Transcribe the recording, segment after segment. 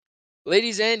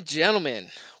Ladies and gentlemen,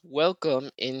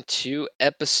 welcome into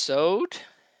episode.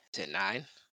 Is it 9?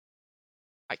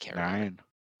 I can't remember. 9.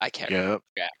 I can't remember. Yep.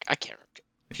 Jack. I can't remember.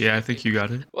 Yeah, I think you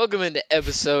got it. Welcome into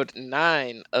episode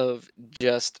 9 of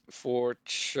Just for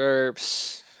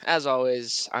Chirps. As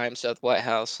always, I'm Seth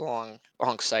Whitehouse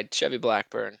alongside Chevy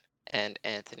Blackburn and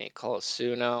Anthony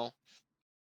Colasuno.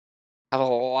 Have a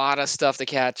lot of stuff to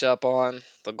catch up on.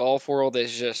 The golf world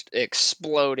is just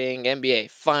exploding.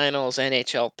 NBA Finals,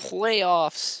 NHL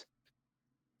playoffs.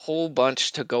 Whole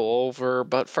bunch to go over,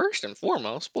 but first and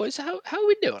foremost, boys, how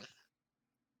we doing?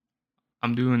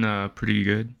 I'm doing pretty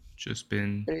good. Just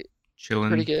been Pretty, pretty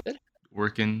chilling, good.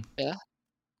 working, Yeah.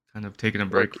 kind of taking a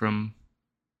break Work from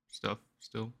stuff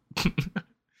still.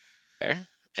 there.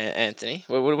 Anthony,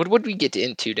 what did we get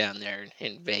into down there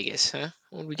in Vegas, huh?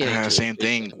 What did we get into? Same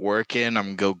thing. Working.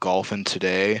 I'm gonna go golfing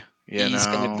today. He's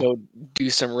gonna go do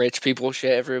some rich people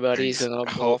shit. Everybody's He's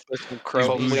gonna ho- golf with some cronies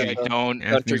hopefully at I the don't.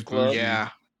 country Anthony's club. bougie.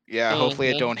 Yeah. Hopefully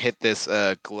I Mhm. don't hit this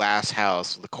glass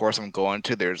house. The course I'm going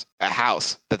to, there's a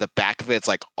house that the back of it's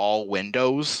like all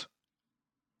windows.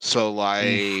 So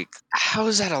like How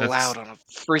is that That's- allowed on a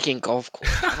freaking golf course?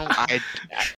 I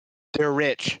don't. they're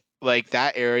rich. Like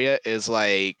that area is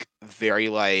like very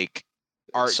like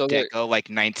Art So they're- Deco, like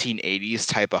 1980s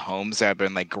type of homes that have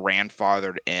been like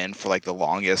grandfathered in for like the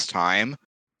longest time.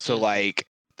 So Mhm. like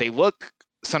they look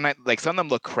some of them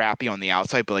look crappy on the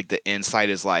outside, but like the inside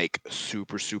is like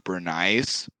super super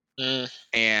nice. Mm.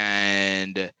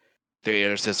 And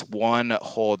there's this one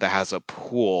hole that has a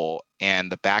pool,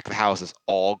 and the back of the house is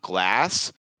all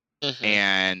glass. Mhm.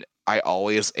 And I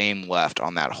always aim left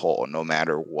on that hole, no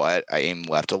matter what. I aim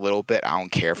left a little bit. I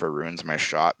don't care if it ruins my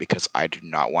shot because I do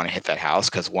not want to hit that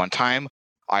house. Because one time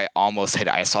I almost hit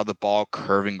it. I saw the ball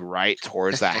curving right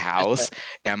towards that house,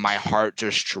 and my heart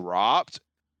just dropped.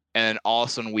 And then all of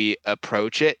a sudden we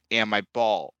approach it, and my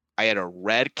ball. I had a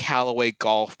red Callaway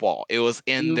golf ball. It was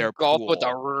in You their golf pool. with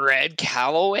a red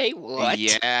Callaway? What?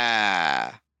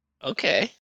 Yeah.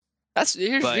 Okay.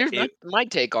 Here's my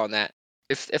take on that.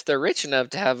 If they're rich enough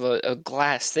to have a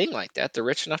glass thing like that, they're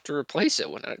rich enough to replace it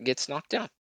when it gets knocked down.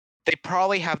 They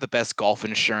probably have the best golf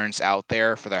insurance out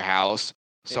there for their house.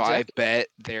 So I bet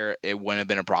it wouldn't have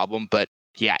been a problem. But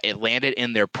yeah, it landed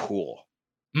in their pool.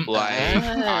 Like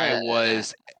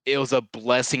it was a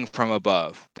blessing from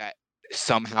above that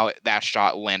somehow that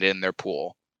shot landed in their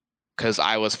pool. Because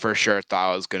I was for sure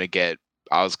thought I was gonna get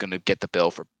the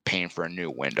bill for paying for a new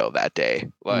window that day.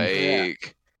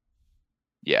 Like,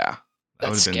 yeah.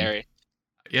 That's scary.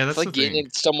 Yeah, that's like the getting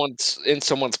thing. in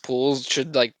someone's pools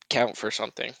should like count for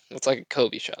something. It's like a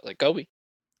Kobe shot, like Kobe.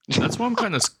 That's why I'm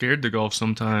kind of scared to golf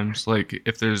sometimes. Like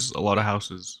if there's a lot of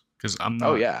houses, because I'm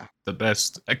not the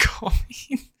best at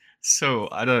golfing. So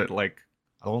I don't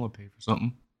want to pay for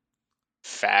something.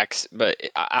 Facts, but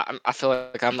I feel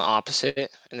like I'm the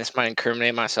opposite, and this might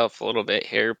incriminate myself a little bit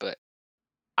here, but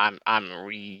I'm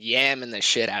yamming the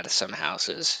shit out of some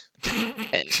houses,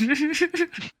 and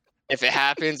if it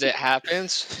happens, it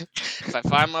happens. If I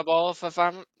find my ball,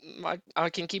 I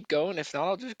can keep going. If not,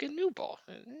 I'll just get a new ball.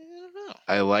 I don't know.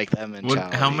 I like that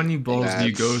mentality. How many balls do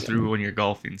you go through when you're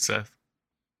golfing, Seth?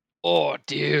 Oh,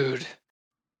 dude.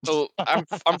 So I'm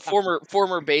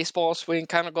former baseball swing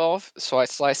kind of golf, so I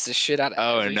slice the shit out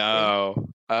of everything. No.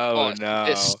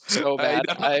 It's so bad.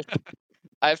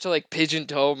 I have to like pigeon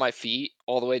toe my feet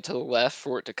all the way to the left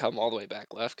for it to come all the way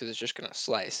back left because it's just gonna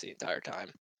slice the entire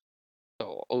time.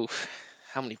 So,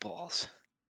 how many balls?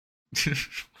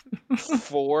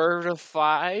 4 to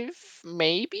 5,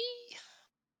 maybe.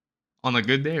 On a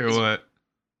good day or what?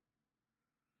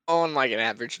 On like an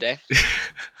average day.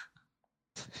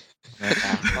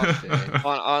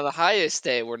 on the highest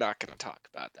day, we're not going to talk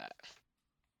about that.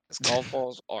 Because golf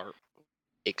balls are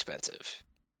expensive.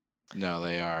 No,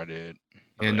 they are, dude.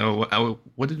 Yeah, no.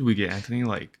 What did we get, Anthony?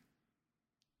 Like,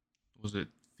 was it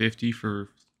 50 for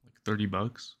like $30,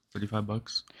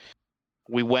 $35?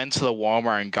 We went to the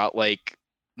Walmart and got like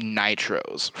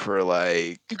nitros for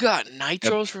like. You got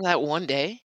nitros for that one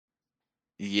day?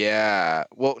 Yeah.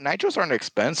 Well, nitros aren't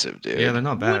expensive, dude. Yeah, they're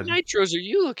not bad. What nitros are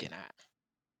you looking at?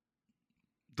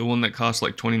 The one that costs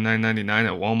like $29.99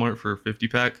 at Walmart for a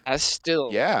 50-pack? That's still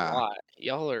a Yeah. lot.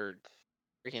 Y'all are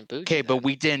freaking bougie. Okay, but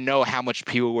we didn't know how much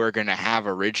people were going to have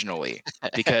originally.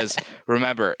 Because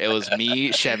remember, it was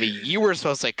me, Chevy, you were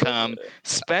supposed to come,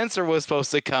 Spencer was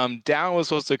supposed to come, Down was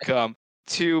supposed to come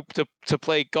to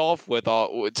play golf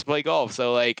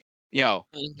So like,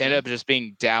 ended up just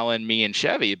being Dallin, me, and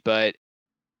Chevy. But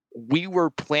we were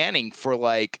planning for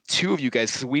like 2 of you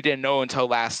guys because we didn't know until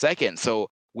last second. So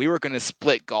we were going to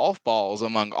split golf balls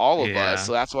among all of us.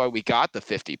 So that's why we got the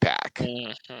 50-pack.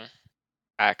 Mhm.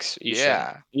 Axe, you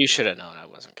should have known I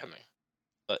wasn't coming.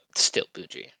 But still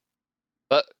bougie.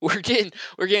 But we're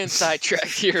getting sidetracked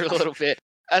here a little bit.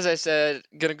 As I said,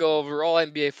 gonna go over all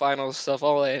NBA Finals stuff,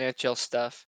 all NHL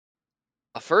stuff.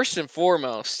 First and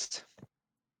foremost,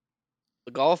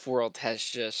 the golf world has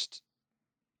just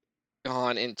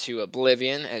gone into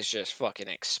oblivion, has just fucking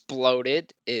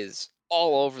exploded, is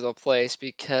all over the place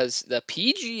because the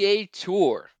PGA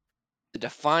Tour, the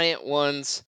Defiant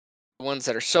ones, the ones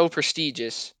that are so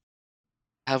prestigious,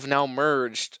 have now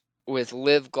merged with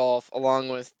LIV Golf along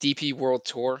with DP World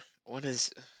Tour. What is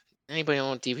anybody know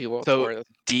what DP World Tour is?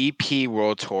 DP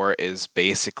World Tour is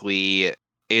basically,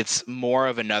 it's more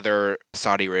of another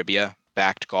Saudi Arabia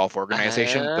backed golf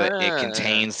organization, but it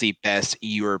contains the best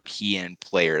European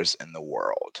players in the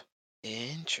world.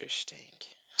 Interesting.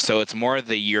 So it's more of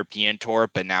the European tour,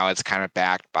 but now it's kind of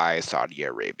backed by Saudi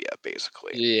Arabia,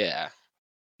 basically. Yeah.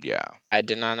 Yeah. I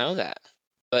did not know that.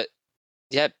 But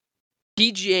yeah,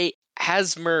 PGA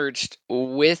has merged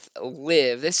with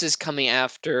LIV. This is coming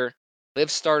after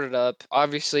LIV started up.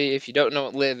 Obviously, if you don't know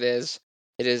what LIV is,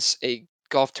 it is a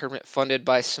golf tournament funded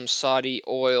by some Saudi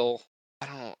oil. I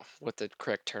don't know what the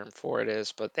correct term for it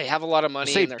is, but they have a lot of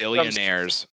money. Say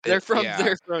billionaires. They're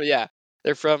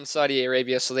from Saudi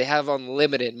Arabia, so they have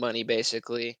unlimited money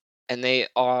basically, and they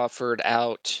offered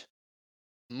out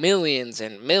millions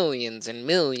and millions and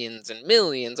millions and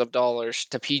millions of dollars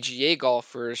to PGA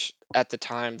golfers at the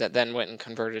time that then went and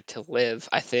converted to LIV.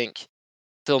 I think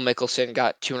Phil Mickelson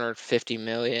got 250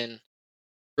 million.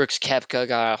 Brooks Koepka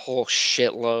got a whole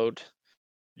shitload.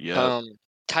 Yep.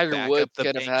 Tiger Woods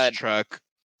could have had truck.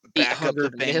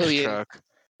 800 million. Truck.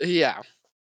 Yeah.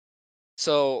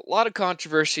 So a lot of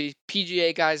controversy.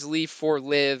 PGA guys leave for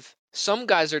LIV. Some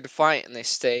guys are defiant and they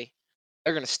stay.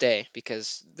 They're gonna stay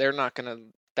because they're not gonna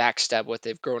backstab what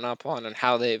they've grown up on and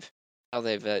how they've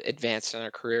advanced in their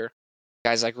career.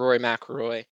 Guys like Rory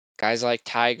McIlroy, guys like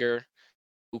Tiger,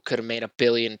 who could have made $1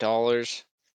 billion.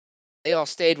 They all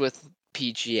stayed with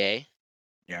PGA.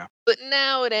 Yeah. But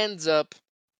now it ends up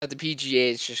that the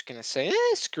PGA is just gonna say,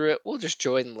 screw it, we'll just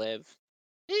join LIV.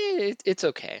 It's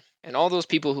okay. And all those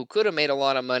people who could have made a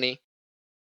lot of money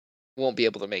won't be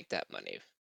able to make that money.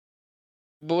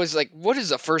 Boys, like, what is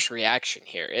the first reaction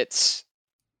here? It's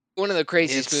one of the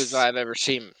craziest moves I've ever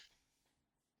seen.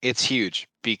 It's huge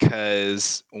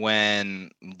because when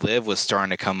LIV was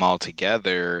starting to come all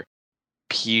together,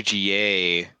 the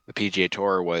PGA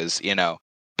Tour was,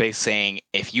 basically saying,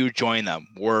 if you join them,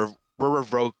 we're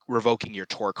revoking your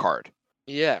tour card.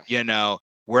 Yeah.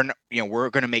 We're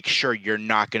going to make sure you're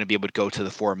not going to be able to go to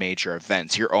the 4 major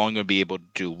events. You're only going to be able to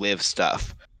do LIV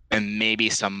stuff and maybe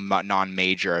some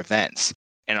non-major events.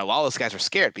 And a lot of those guys are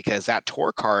scared because that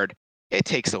tour card, it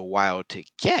takes a while to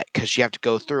get because you have to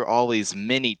go through all these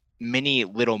many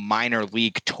little minor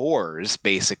league tours,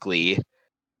 basically,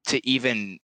 to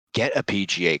even get a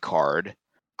PGA card.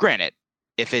 Granted,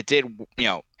 if it did,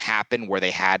 happen where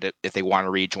they had to, if they want to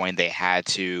rejoin, they had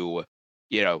to,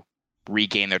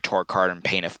 regain their tour card and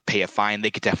pay a fine,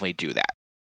 they could definitely do that.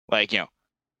 Like,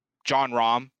 John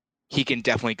Rahm, he can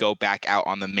definitely go back out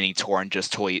on the mini tour and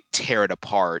just totally tear it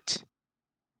apart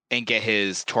and get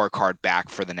his tour card back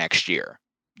for the next year,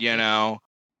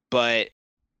 But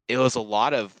it was a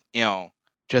lot of,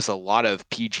 just a lot of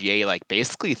PGA, like,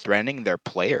 basically threatening their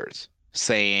players,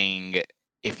 saying,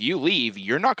 if you leave,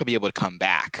 you're not going to be able to come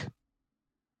back.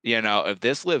 If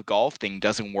this LIV golf thing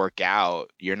doesn't work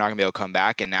out, you're not going to be able to come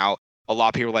back. And now a lot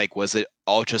of people are like, was it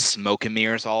all just smoke and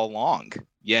mirrors all along?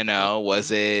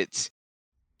 Was it's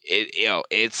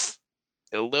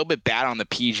a little bit bad on the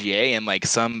PGA, and like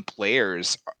some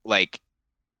players like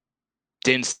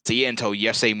didn't see it until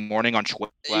yesterday morning on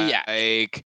Twitter. Yeah.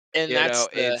 And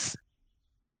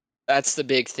that's the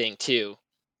big thing too.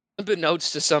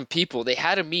 Unbeknownst to some people, they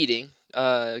had a meeting.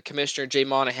 Commissioner Jay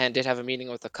Monahan did have a meeting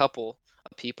with a couple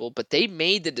of people, but they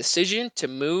made the decision to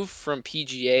move from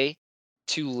PGA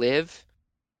to LIV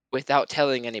without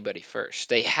telling anybody first.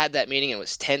 They had that meeting, it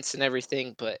was tense and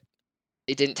everything, but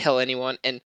they didn't tell anyone.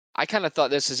 And I kind of thought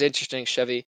this is interesting,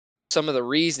 Chevy. Some of the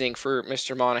reasoning for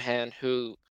Mr. Monahan,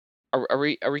 who are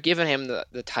we giving him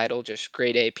the title just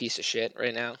grade A piece of shit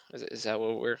right now? Is that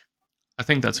what we're? I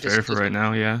think that's fair for right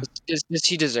now. Yeah. Does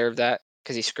he deserve that?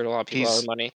 Because he screwed a lot of people out of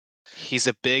money. He's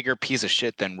a bigger piece of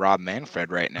shit than Rob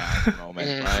Manfred right now at the moment.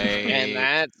 And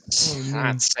that's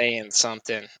not saying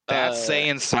something. That's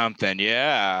saying something,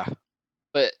 yeah.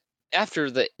 But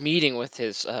after the meeting with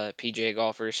his PGA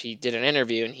golfers, he did an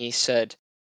interview and he said,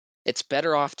 it's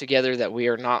better off together that we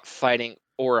are not fighting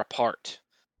or apart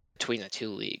between the two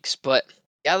leagues. But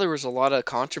yeah, there was a lot of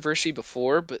controversy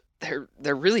before, but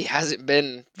there really hasn't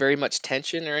been very much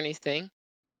tension or anything.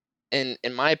 And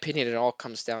in my opinion, it all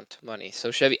comes down to money.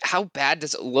 So Chevy, how bad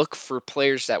does it look for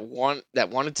players that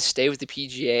wanted to stay with the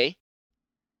PGA,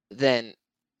 then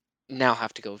now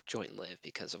have to go join LIV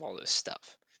because of all this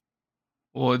stuff?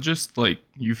 Well, it just like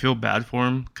you feel bad for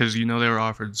them because they were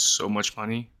offered so much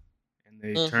money, and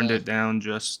they turned it down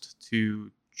just to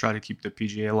try to keep the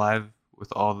PGA alive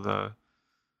with all the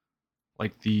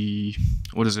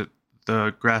what is it,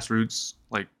 the grassroots,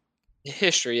 like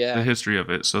History, the yeah. history of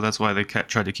it. So that's why they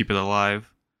tried to keep it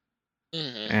alive,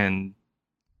 and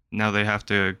now they have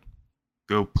to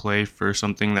go play for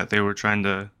something that they were trying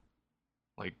to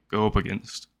go up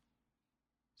against.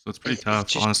 So it's pretty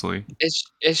tough, honestly.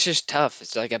 It's just tough.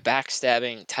 It's like a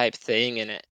backstabbing type thing,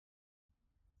 and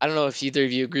I don't know if either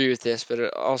of you agree with this, but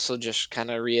it also just kind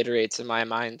of reiterates in my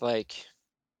mind, like,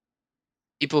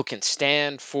 people can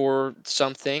stand for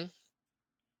something,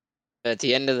 but at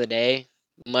the end of the day,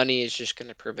 money is just going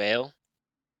to prevail.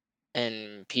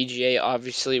 And PGA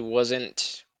obviously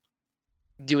wasn't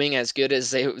doing as good as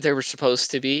they were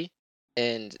supposed to be,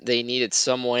 and they needed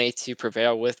some way to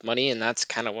prevail with money, and that's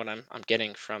kind of what I'm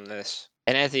getting from this.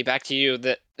 And Anthony, back to you.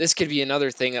 That this could be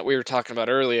another thing that we were talking about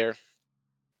earlier.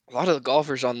 A lot of the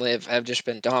golfers on LIV have just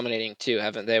been dominating too,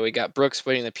 haven't they? We got Brooks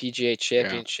winning the PGA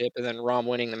Championship, and then Rahm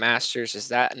winning the Masters. Is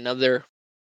that another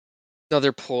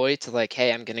ploy to, like,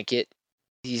 hey, I'm gonna get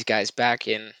these guys back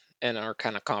in our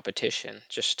kind of competition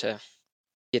just to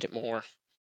get it more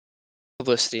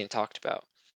publicity and talked about?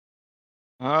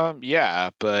 Yeah,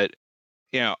 but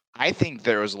I think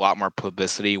there was a lot more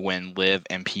publicity when LIV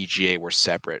and PGA were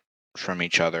separate from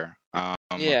each other.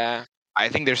 Yeah. I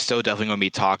think there's still definitely going to be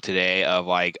talk today of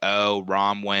like, oh,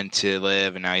 Rahm went to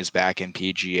LIV and now he's back in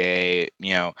PGA,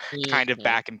 kind of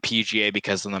back in PGA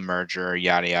because of the merger,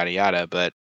 yada, yada, yada.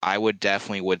 But I would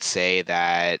say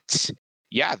that,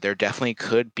 yeah, there definitely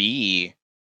could be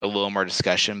a little more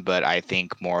discussion, but I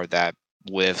think more of that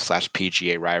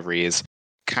LIV/PGA rivalry is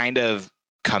kind of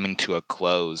coming to a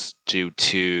close due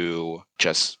to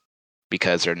just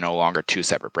because they're no longer two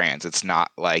separate brands. It's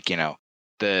not like,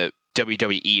 the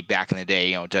WWE back in the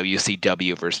day,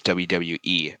 WCW versus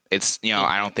WWE. It's,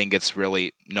 I don't think it's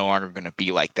really no longer going to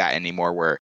be like that anymore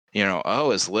where,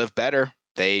 oh, is LIV better?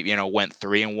 They, went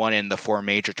 3-1 in the 4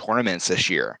 major tournaments this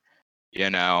year,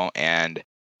 and,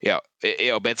 but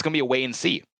it's going to be a wait and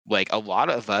see. Like a lot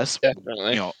of us,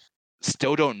 Definitely.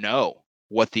 Still don't know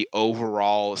what the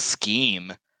overall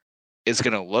scheme is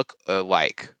going to look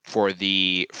like for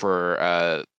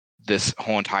this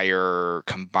whole entire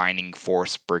combining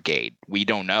force brigade. We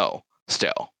don't know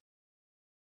still.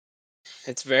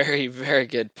 It's very, very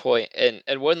good point.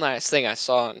 And one last thing I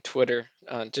saw on Twitter,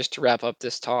 just to wrap up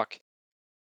this talk.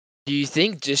 Do you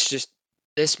think just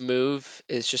this move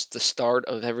is just the start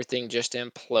of everything just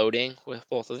imploding with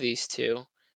both of these two?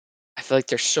 I feel like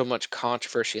there's so much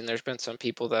controversy, and there's been some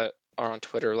people that are on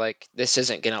Twitter like, this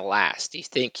isn't gonna last. Do you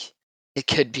think it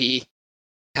could be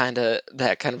kind of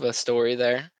that kind of a story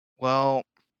there? Well,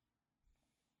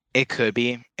 it could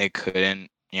be. It couldn't.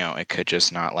 It could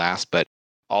just not last. But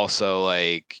also,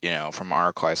 like, from an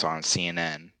article I saw on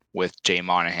CNN with Jay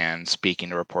Monahan speaking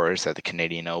to reporters at the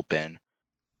Canadian Open,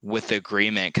 with the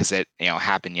agreement, because it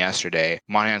happened yesterday,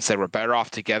 Monahan said we're better off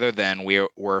together than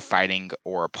we're fighting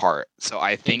or apart. So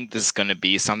I think this is going to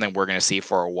be something we're going to see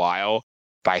for a while.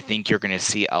 But I think you're going to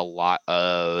see a lot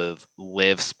of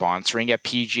LIV sponsoring at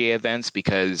PGA events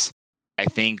because I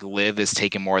think LIV is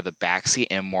taking more of the backseat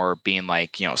and more being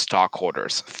like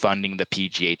stockholders funding the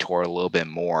PGA Tour a little bit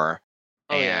more.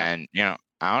 Oh, and I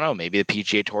don't know, maybe the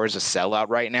PGA Tour is a sellout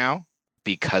right now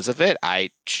because of it.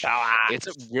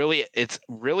 It's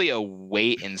really a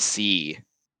wait and see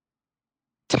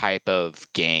type of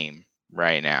game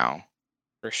right now.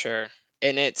 for sure.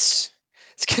 And it's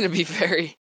gonna be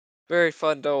very, very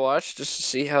fun to watch just to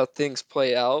see how things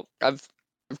play out. I've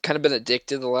kind of been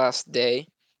addicted the last day,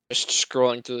 just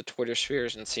scrolling through the Twitter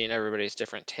spheres and seeing everybody's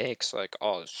different takes. Like,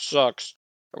 oh, this sucks.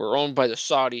 We're owned by the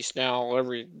Saudis now.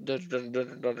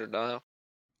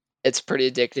 It's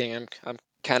pretty addicting. I'm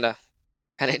kind of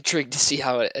intrigued to see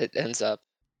how it ends up.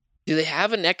 Do they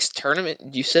have a next tournament?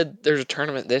 You said there's a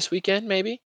tournament this weekend,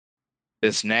 maybe?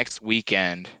 This next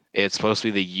weekend, it's supposed to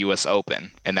be the U.S.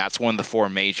 Open, and that's one of the 4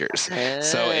 majors.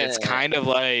 So it's kind of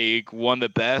like one of the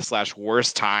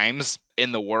best/worst times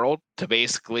in the world to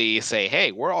basically say,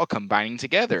 hey, we're all combining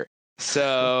together.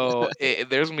 So there's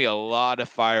going to be a lot of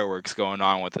fireworks going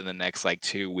on within the next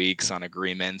 2 weeks on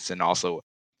agreements and also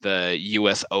the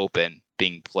U.S. Open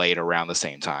being played around the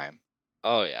same time.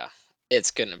 Oh, yeah. It's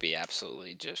going to be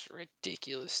absolutely just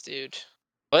ridiculous, dude.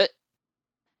 But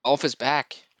golf is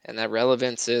back, and that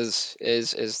relevance is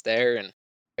there, and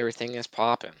everything is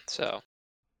popping. So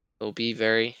It'll be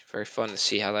very, very fun to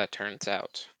see how that turns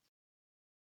out.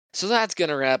 So that's going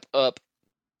to wrap up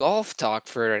golf talk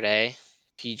for today.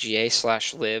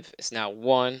 PGA/LIV is now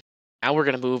won. Now we're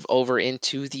going to move over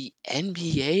into the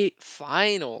NBA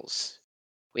Finals.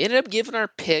 We ended up giving our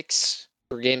picks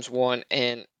for games 1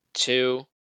 and 2.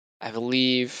 I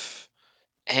believe,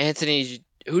 Anthony,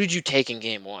 who did you take in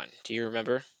game 1? Do you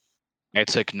remember? I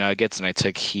took Nuggets and I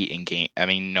took Heat in game. I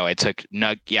mean, no, I took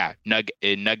Nuggets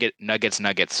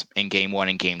in game 1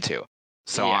 and game 2.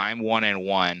 So Yeah. I'm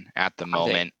 1-1 at the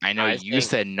moment. I know you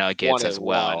said Nuggets as 1-1.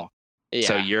 well. Yeah.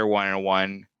 So you're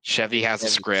 1-1. Chevy has a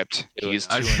Chevy's script. He's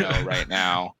 2-0. 2-0 right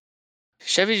now.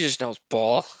 Chevy just knows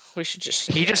ball. We should just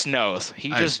say He that. just knows. He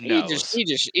just He knows.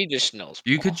 just knows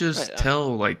You ball. could just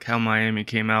tell like how Miami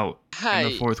came out in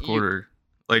the fourth quarter.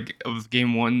 Like of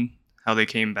game 1, how they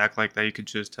came back like that. You could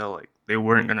just tell like they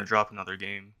weren't gonna drop another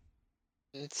game.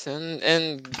 And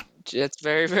that's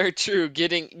very, very true.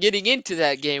 Getting into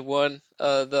that game 1,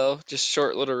 though, just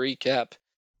short little recap.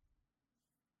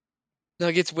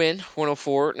 Nuggets win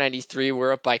 104-93.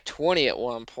 We're up by 20 at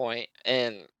one point,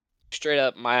 and straight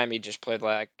up Miami just played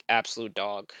like absolute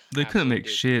dog. They couldn't make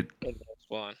shit in this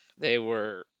one. They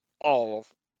were all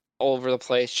over the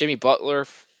place. Jimmy Butler,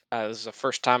 it was the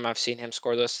first time I've seen him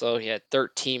score this though. He had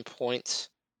 13 points,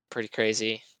 pretty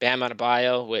crazy. Bam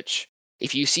Adebayo, which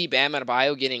if you see Bam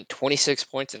Adebayo getting 26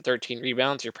 points and 13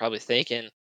 rebounds, you're probably thinking,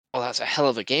 "Oh, that's a hell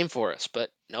of a game for us." But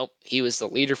nope, he was the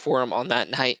leader for him on that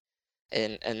night.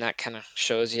 And that kind of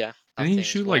shows you. Didn't he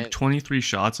shoot like 23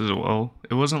 shots as well?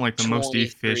 It wasn't like the most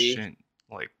efficient,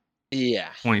 like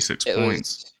 26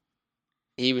 points.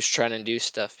 He was trying to do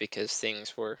stuff because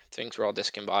things were all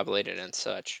discombobulated and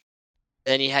such.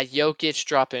 Then you had Jokic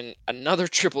dropping another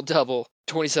triple double,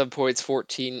 27 points,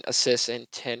 14 assists,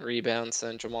 and 10 rebounds.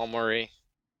 Then Jamal Murray.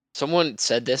 Someone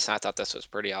said this, and I thought this was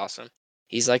pretty awesome.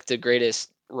 He's like the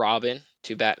greatest Robin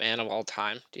to Batman of all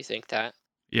time. Do you think that?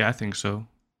 Yeah, I think so.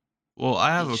 Well, I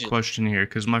have a question here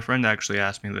because my friend actually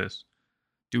asked me this.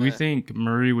 Do we think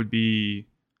Murray would be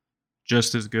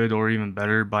just as good or even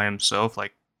better by himself,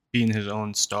 like being his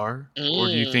own star? Or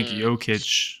do you think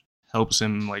Jokic helps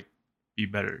him like be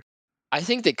better? I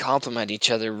think they complement each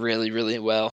other really, really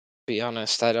well. To be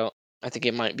honest, I think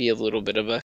it might be a little bit of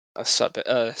a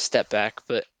step back,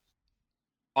 but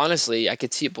honestly, I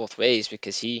could see it both ways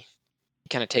because he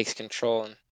kind of takes control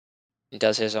and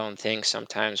does his own thing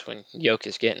sometimes when Jokic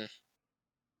is getting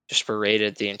just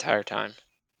berated the entire time.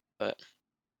 But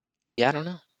yeah, I don't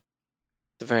know.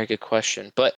 It's a very good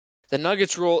question. But the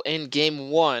Nuggets roll in game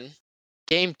 1.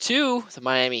 Game 2, the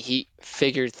Miami Heat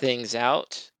figured things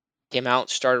out. Came out,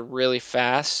 started really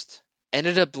fast.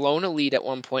 Ended up blowing a lead at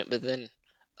one point, but then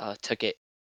took it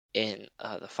in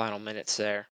the final minutes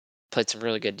there. Played some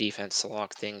really good defense to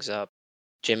lock things up.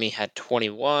 Jimmy had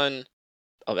 21.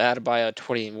 Adebayo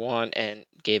 21, and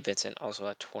Gabe Vincent also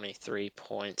had 23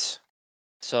 points.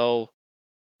 So,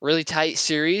 really tight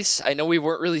series. I know we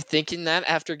weren't really thinking that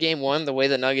after game 1, the way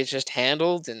the Nuggets just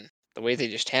handled and the way they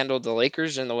just handled the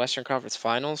Lakers in the Western Conference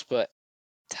Finals, but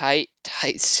tight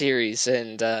series.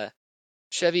 And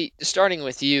Chevy, starting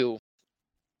with you,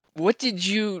 what did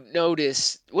you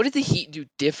notice? What did the Heat do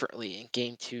differently in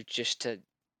game 2 just to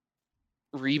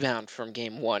rebound from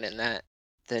game 1 and that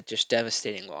just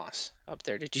devastating loss up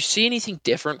there? Did you see anything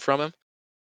different from him?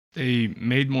 They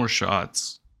made more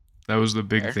shots. That was the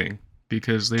big thing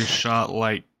because they shot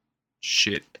like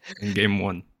shit in game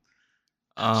 1.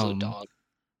 Absolute dog.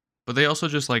 But they also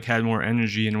just like had more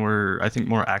energy and were, I think,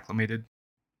 more acclimated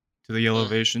to the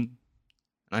elevation.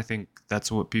 And I think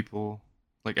that's what people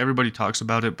like. Everybody talks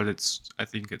about it, but I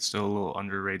think it's still a little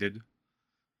underrated.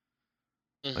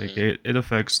 Like it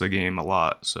affects the game a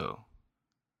lot, so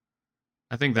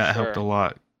I think that helped a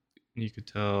lot. You could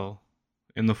tell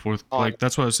in the fourth, like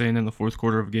that's what I was saying, in the fourth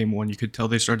quarter of game 1, you could tell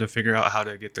they started to figure out how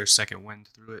to get their second wind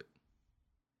through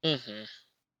it.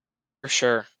 For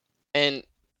sure. And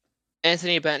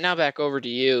Anthony, now back over to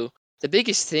you. The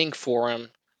biggest thing for him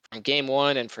from game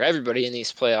 1 and for everybody in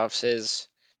these playoffs is,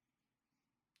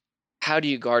 how do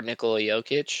you guard Nikola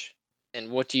Jokic?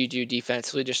 And what do you do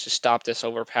defensively just to stop this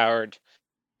overpowered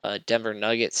Denver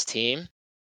Nuggets team?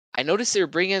 I noticed they were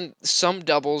bringing some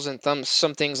doubles and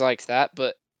some things like that,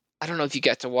 but I don't know if you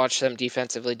got to watch them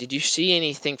defensively. Did you see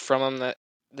anything from them that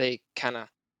they kind of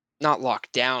not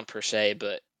locked down per se,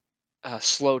 but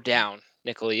slowed down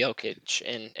Nikola Jokic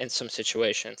in some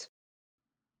situations?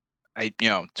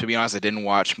 To be honest, I didn't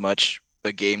watch much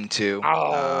the game 2.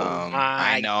 Oh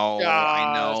my I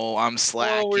know, I'm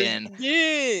slacking,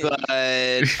 but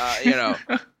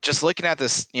just looking at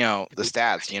this, the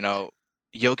stats,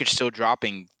 Jokic still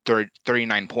dropping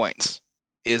 39 points.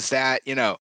 Is that,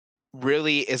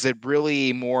 is it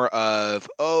really more of,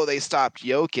 oh, they stopped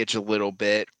Jokic a little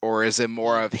bit, or is it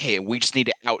more of, hey, we just need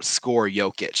to outscore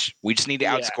Jokic. We just need to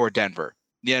outscore Denver,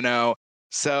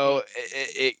 So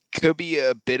it could be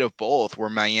a bit of both, where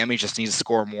Miami just needs to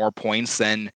score more points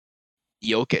than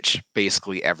Jokic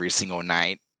basically every single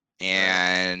night,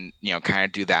 and kind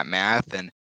of do that math. And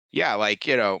yeah,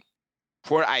 for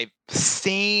what I've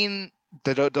seen,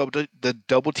 the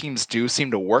double teams do seem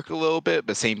to work a little bit,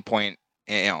 but same point,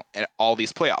 at all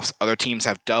these playoffs, other teams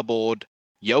have doubled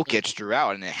Jokic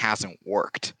throughout, and it hasn't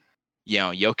worked.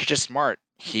 Jokic is smart.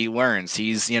 He learns.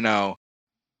 He's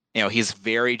he's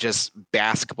very just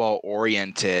basketball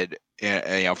oriented.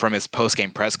 From his post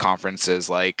game press conferences,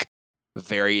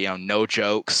 very no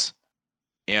jokes.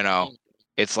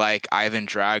 It's like Ivan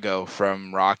Drago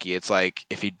from Rocky. It's like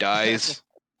if he dies,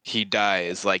 he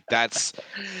dies. That's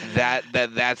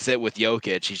it with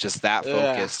Jokic. He's just that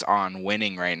focused on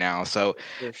winning right now. So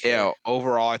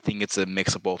overall, I think it's a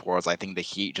mix of both worlds. I think the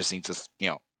Heat just needs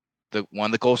to one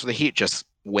of the goals for the Heat, just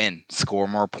win, score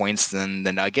more points than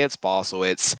the Nuggets, but also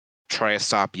it's try to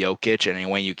stop Jokic any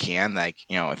way you can.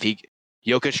 If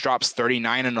Jokic drops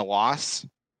 39 in a loss,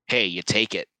 hey, you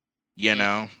take it.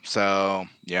 So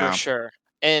yeah, for sure.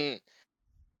 And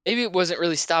maybe it wasn't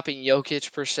really stopping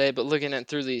Jokic per se, but looking at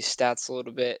through these stats a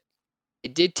little bit,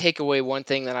 it did take away one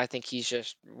thing that I think he's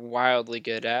just wildly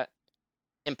good at,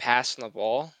 him passing the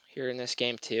ball here in this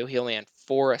game too. He only had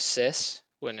 4 assists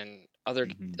when in other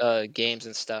games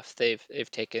and stuff they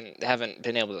haven't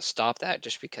been able to stop that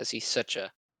just because he's such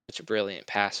a brilliant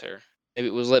passer. Maybe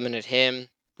it was limited him.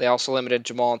 They also limited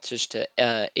Jamal just to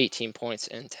 18 points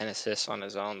and 10 assists on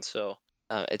his own. So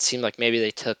it seemed like maybe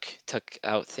they took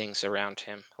out things around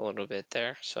him a little bit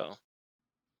there. So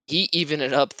he evened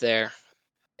it up there.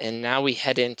 And now we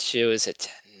head into, is it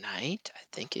tonight? I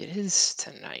think it is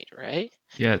tonight, right?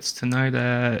 Yeah, it's tonight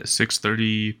at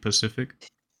 6:30 Pacific.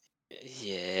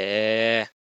 Yeah.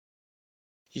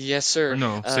 Yes, sir. Or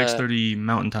no, 6:30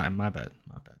 Mountain Time. My bad.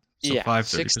 So yeah,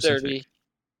 5:30 Pacific.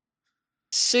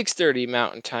 6:30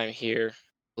 Mountain Time here. I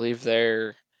believe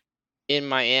they're in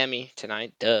Miami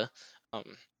tonight. Duh.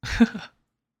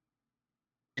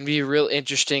 It'd be a real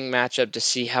interesting matchup to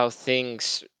see how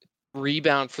things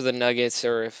rebound for the Nuggets,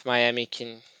 or if Miami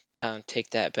can take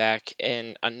that back.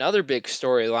 And another big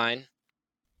storyline: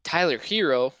 Tyler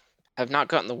Hero have not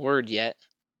gotten the word yet,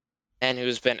 and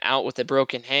who's been out with a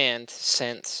broken hand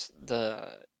since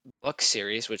the Bucks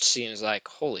series, which seems like,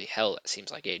 holy hell, that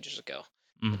seems like ages ago.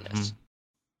 Goodness.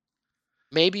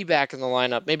 Maybe back in the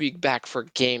lineup, maybe back for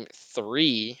game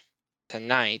 3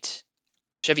 tonight.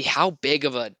 Chevy, how big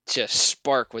of a just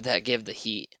spark would that give the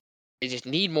Heat? They just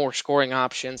need more scoring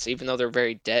options, even though they're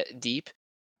very deep.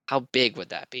 How big would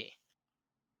that be?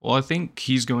 Well, I think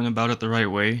he's going about it the right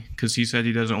way, because he said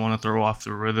he doesn't want to throw off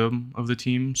the rhythm of the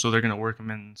team, so they're going to work him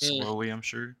in slowly, I'm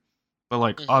sure.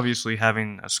 But obviously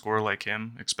having a scorer like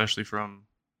him, especially from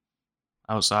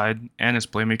outside, and his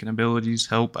playmaking abilities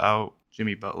help out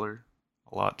Jimmy Butler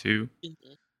a lot too.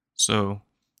 So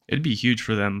it'd be huge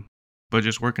for them, but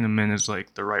just working him in is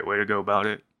the right way to go about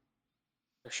it.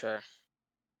 For sure.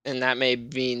 And that may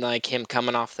mean him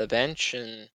coming off the bench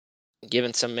and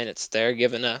giving some minutes there,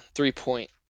 giving a 3-point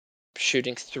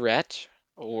shooting threat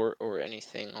or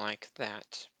anything like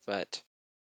that. But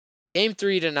game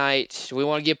 3 tonight, do we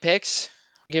want to give picks?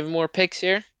 Give more picks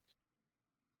here?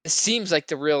 It seems like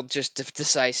the real just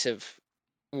decisive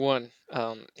one.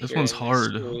 This one's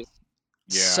hard.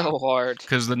 So hard.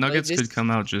 Because the Nuggets could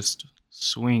come out just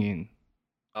swinging.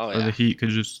 Oh, or the Heat could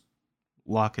just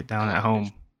lock it down at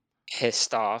home.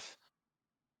 Pissed off.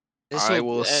 I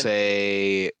will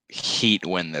say Heat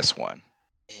win this one.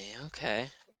 Yeah, okay.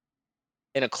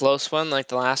 In a close one, like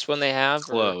the last one they have?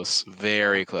 Close.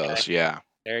 Very close, yeah.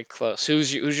 Very close.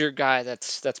 Who's your guy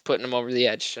that's putting him over the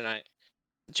edge tonight?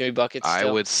 Jimmy Buckets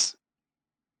still?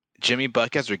 Jimmy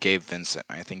Buckets or Gabe Vincent.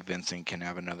 I think Vincent can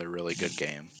have another really good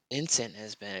game. Vincent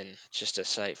has been just a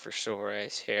sight for sore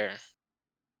eyes here.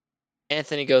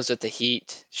 Anthony goes with the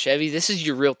Heat. Chevy, this is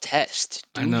your real test.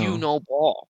 Do you know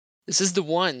ball? This is the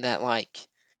one that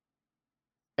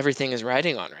everything is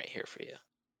riding on right here for you.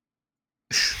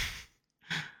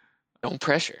 No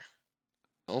pressure.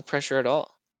 No pressure at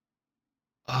all.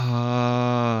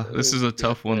 This is a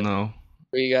tough one though.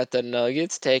 We got the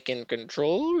Nuggets taking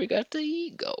control. We got the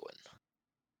Heat going.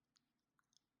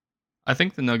 I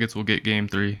think the Nuggets will get game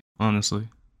 3, honestly.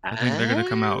 I think they're going to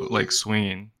come out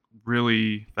swinging.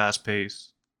 Really fast pace.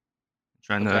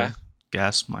 Trying to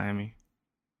gas Miami.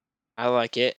 I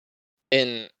like it.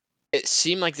 And it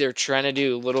seemed like they're trying to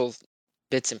do little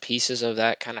bits and pieces of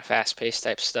that kind of fast paced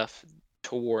type stuff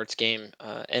towards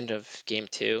end of game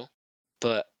 2.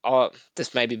 but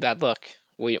this may be bad luck.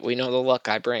 We know the luck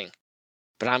I bring,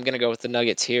 but I'm gonna go with the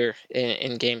Nuggets here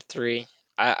in Game 3.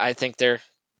 I think they're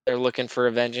looking for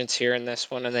a vengeance here in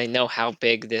this one, and they know how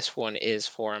big this one is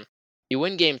for them. You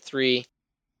win Game 3,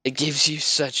 it gives you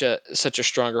such a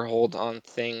stronger hold on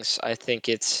things. I think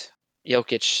it's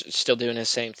Jokic still doing his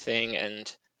same thing,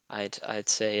 and I'd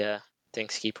say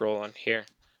things keep rolling here.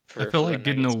 I feel for the like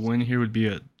getting a Nuggets. win here would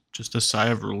be just a sigh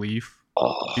of relief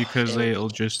because it they'll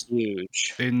was just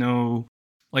huge. they know,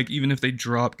 like even if they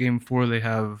drop Game 4, they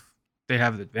have the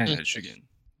advantage again.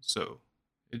 So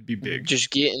it'd be big.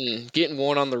 Just getting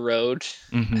one on the road.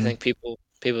 I think people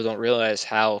don't realize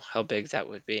how big that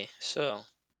would be. So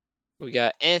we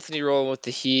got Anthony rolling with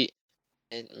the Heat,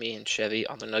 and me and Chevy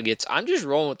on the Nuggets. I'm just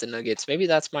rolling with the Nuggets. Maybe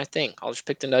that's my thing. I'll just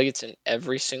pick the Nuggets in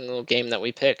every single game that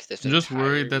we pick this I'm just entire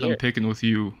worried that year. I'm picking with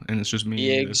you and it's just me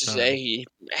Yeah, this time.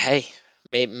 hey,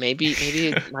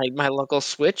 maybe my luck will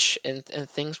switch and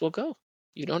things will go.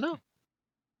 You don't know.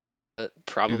 But Dude,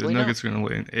 probably the Nuggets are gonna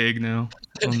lay an egg now.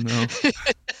 Oh no.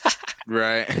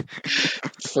 Right.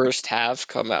 First half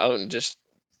come out and just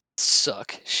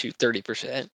suck, shoot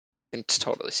 30%, and just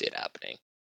totally see it happening.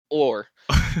 Or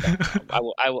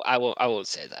no, I won't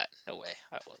say that. No way.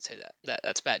 I won't say that.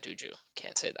 That's bad juju.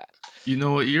 Can't say that. You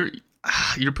know what? You're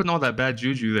putting all that bad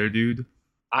juju there, dude.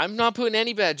 I'm not putting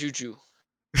any bad juju.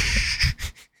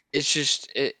 It's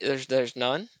just there's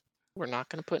none. We're not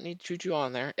gonna put any juju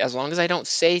on there as long as I don't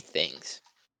say things.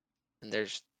 And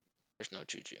there's no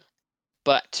juju.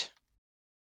 But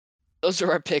those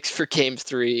are our picks for Game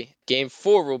 3. Game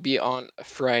 4 will be on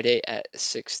Friday at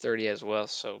 6:30 as well,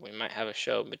 so we might have a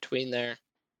show in between there,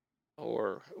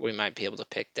 or we might be able to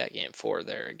pick that Game 4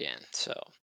 there again. So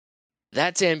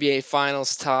that's NBA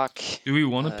Finals talk. Do we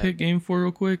want to pick Game 4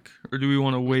 real quick, or do we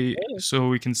want to wait so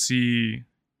we can see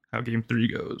how Game 3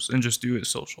 goes and just do it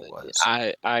social wise?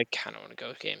 I kind of want to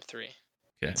go Game 3. Okay.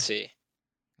 Let's see.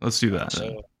 Let's do that.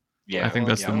 So yeah, I think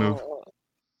that's the move.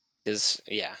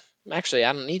 Yeah. Actually,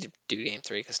 I don't need to do Game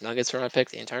 3 because Nuggets were my pick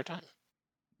the entire time.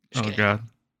 Just kidding. God.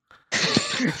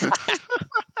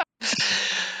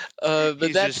 But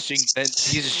he's just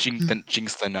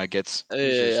jinxed the Nuggets.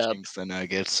 Jinx the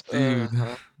Nuggets. Dude.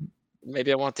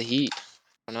 Maybe I want the Heat.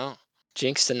 I don't know.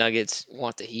 Jinx the Nuggets,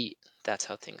 want the Heat. That's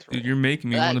how things roll. Dude, you're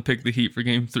making me want to pick the Heat for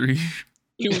Game 3.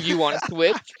 You want to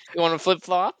switch? You want to flip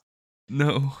flop?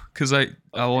 No, because I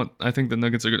think the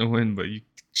Nuggets are gonna win, but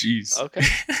jeez. Okay.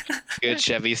 Good,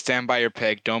 Chevy. Stand by your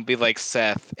pick. Don't be like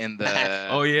Seth in the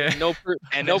oh yeah no proof.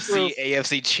 NFC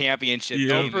AFC Championship.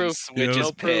 No proof. Switch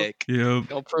his pick. Yep.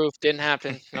 No proof. Didn't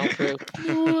happen. No proof.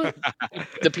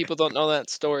 The people don't know that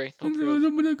story. No proof.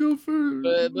 I'm gonna go for.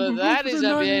 But that is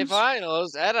NBA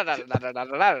Finals.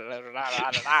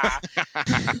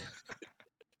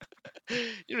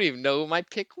 You don't even know who my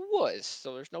pick was,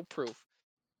 so there's no proof.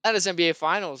 That is NBA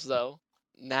Finals, though.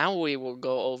 Now we will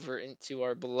go over into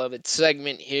our beloved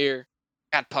segment here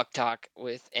at Puck Talk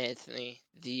with Anthony.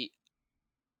 The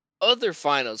other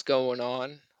finals going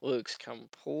on looks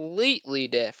completely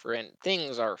different.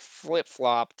 Things are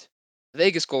flip-flopped.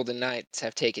 Vegas Golden Knights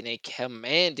have taken a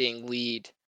commanding lead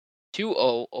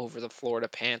 2-0 over the Florida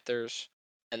Panthers.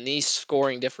 And these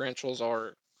scoring differentials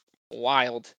are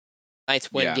wild.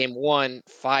 Knights win Game 1,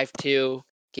 5-2.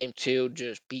 Game 2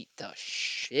 just beat the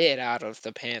shit out of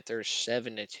the Panthers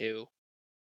 7-2.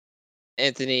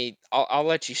 Anthony, I'll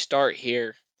let you start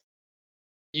here.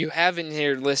 You have in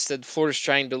here listed Florida's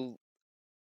trying to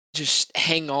just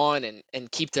hang on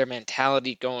and keep their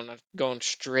mentality going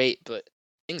straight, but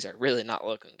things are really not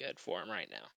looking good for them right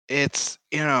now. It's,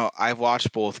 I've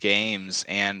watched both games,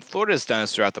 and Florida's done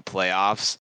this throughout the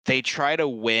playoffs. They try to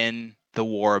win the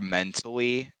war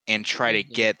mentally and try to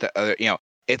get the other,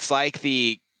 it's like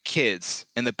the kids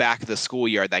in the back of the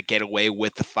schoolyard that get away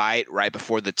with the fight right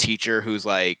before the teacher who's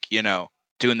like,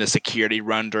 doing the security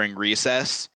run during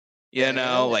recess,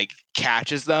 like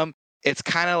catches them. It's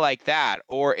kind of like that,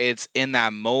 or it's in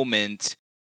that moment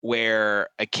where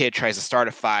a kid tries to start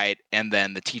a fight and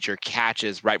then the teacher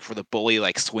catches right before the bully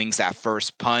like swings that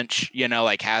first punch,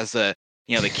 like has the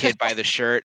kid by the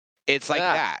shirt. It's like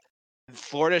that.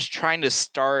 Florida's trying to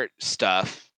start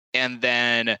stuff and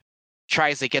then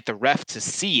tries to get the ref to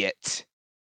see it,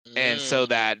 and so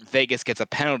that Vegas gets a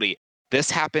penalty.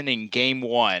 This happened in Game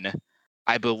 1.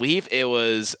 I believe it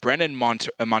was Brendan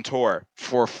Montour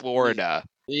for Florida.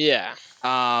 Yeah.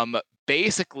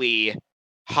 Basically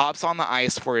hops on the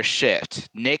ice for a shift.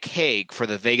 Nick Hague for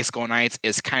the Vegas Golden Knights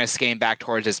is kind of skating back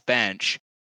towards his bench.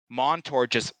 Montour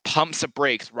just pumps the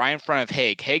brakes right in front of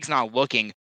Hague. Hague's not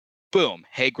looking. Boom.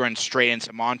 Hague runs straight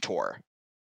into Montour.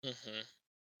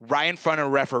 Right in front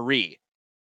of referee.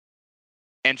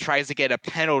 And tries to get a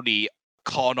penalty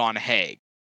called on Haig.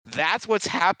 That's what's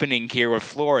happening here with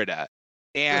Florida.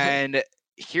 And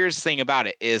here's the thing about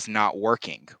it, is not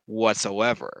working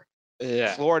whatsoever.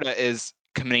 Yeah. Florida is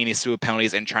committing these stupid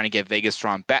penalties and trying to get Vegas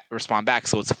to respond back.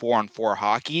 So it's 4-on-4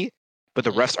 hockey, but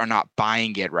the refs are not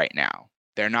buying it right now.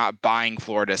 They're not buying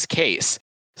Florida's case.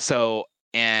 So,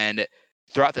 and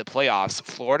throughout the playoffs,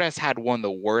 Florida has had one of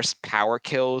the worst power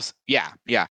kills.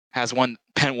 Has one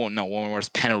of the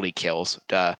worst penalty kills.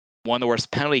 One of the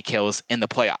worst penalty kills in the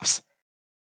playoffs.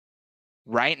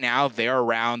 Right now,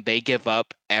 they give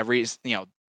up every,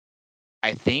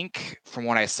 I think from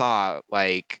what I saw,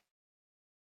 like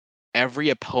every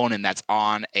opponent that's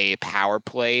on a power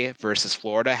play versus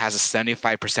Florida has a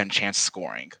 75% chance of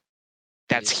scoring.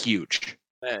 That's huge.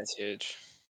 That's huge.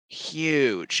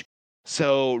 Huge.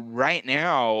 So right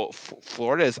now,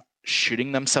 Florida is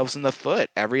shooting themselves in the foot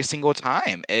every single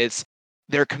time.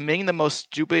 They're committing the most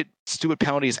stupid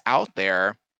penalties out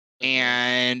there,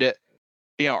 and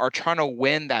are trying to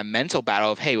win that mental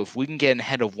battle of, hey, if we can get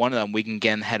ahead of one of them, we can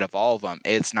get ahead of all of them.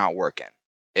 It's not working.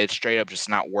 It's straight up just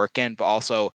not working. But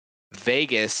also,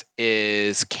 Vegas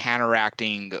is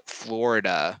counteracting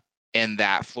Florida in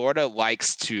that Florida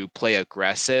likes to play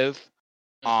aggressive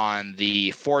on the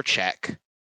forecheck.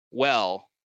 Well,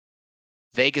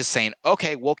 Vegas saying,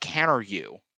 okay, we'll counter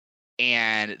you.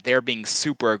 And they're being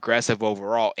super aggressive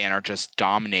overall and are just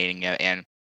dominating it and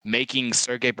making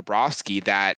Sergei Bobrovsky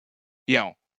that,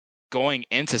 going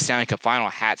into Stanley Cup final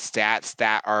had stats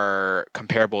that are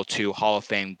comparable to Hall of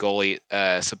Fame goalie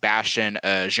Sebastian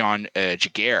Jean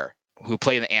Giguère, who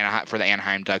played for the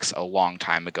Anaheim Ducks a long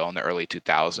time ago in the early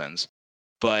 2000s.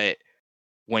 But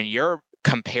when you're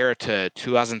compared to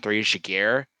 2003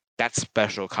 Giguère, that's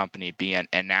special company being,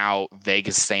 and now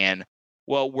Vegas saying,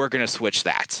 well, we're going to switch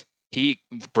that.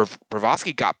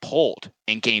 Bobrovsky got pulled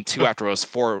in game 2 after it was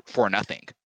 4-0.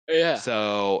 Yeah.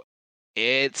 So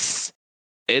it's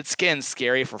getting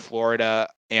scary for Florida.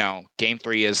 Game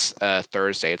 3 is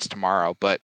Thursday. It's tomorrow.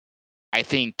 But I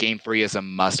think game 3 is a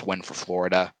must win for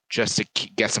Florida just to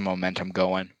get some momentum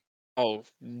going. Oh,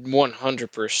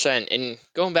 100%. And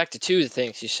going back to two of the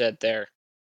things you said there,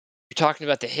 you're talking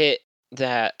about the hit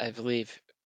that I believe,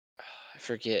 I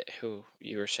forget who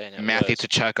you were saying it Matthew was.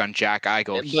 Tkachuk on Jack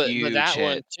Eichel, But that hit.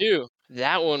 one too.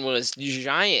 That one was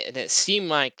giant, and it seemed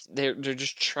like they're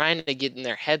just trying to get in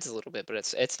their heads a little bit, but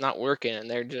it's not working, and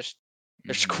they're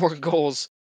scoring goals.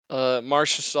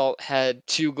 Marshall Salt had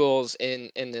 2 goals in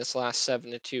this last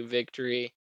 7-2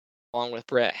 victory, along with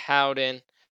Brett Howden.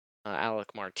 Alec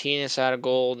Martinez had a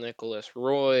goal. Nicholas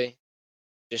Roy,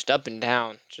 just up and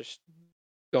down, just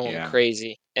going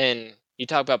crazy. And you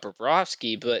talk about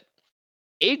Bobrovsky, but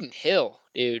Aiden Hill,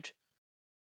 dude,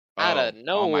 out of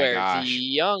nowhere, the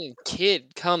young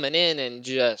kid coming in and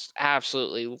just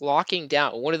absolutely locking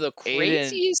down one of the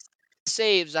craziest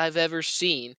saves I've ever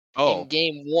seen in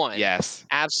game 1. Yes.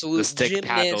 Absolute the stick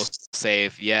paddle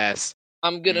save, yes.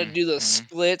 I'm going to do the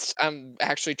splits. I'm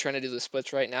actually trying to do the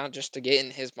splits right now just to get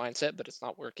in his mindset, but it's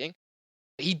not working.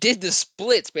 He did the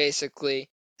splits, basically.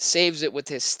 Saves it with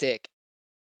his stick.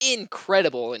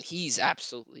 Incredible, and he's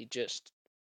absolutely just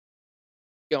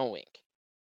going.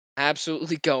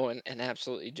 Absolutely going, and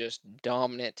absolutely just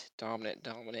dominant.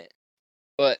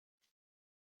 But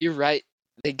you're right.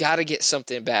 They got to get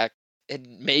something back.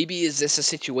 And maybe is this a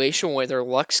situation where their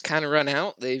luck's kind of run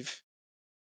out? They've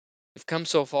come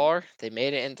so far. They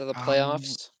made it into the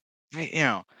playoffs.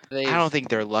 I don't think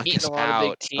their luck is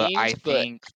out, but I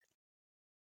think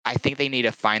they need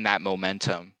to find that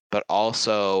momentum. But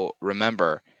also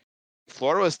remember,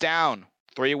 Florida was down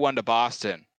 3-1 to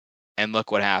Boston, and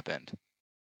look what happened.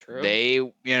 True.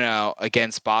 They,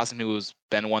 against Boston, who's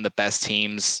been one of the best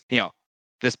teams,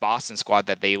 this Boston squad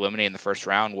that they eliminated in the first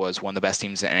round was one of the best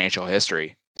teams in NHL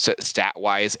history. So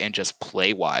stat-wise and just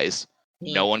play-wise,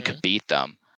 no one could beat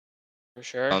them. For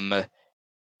sure.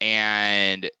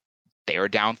 And they were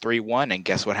down 3-1, and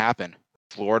guess what happened?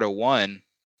 Florida won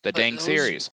the dang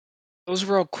series. Those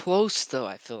were all close, though,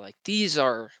 I feel like. These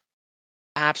are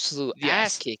absolute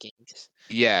ass-kickings.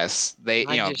 Yes.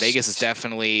 Vegas is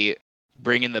definitely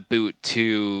bringing the boot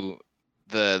to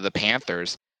the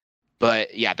Panthers.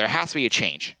 But, yeah, there has to be a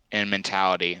change in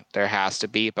mentality. There has to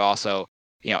be. But also,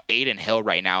 Aiden Hill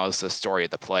right now is the story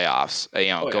of the playoffs.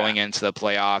 Going into the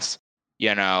playoffs,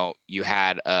 you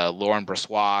had Laurent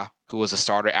Brossoit, who was a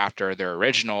starter after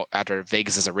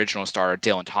Vegas's original starter,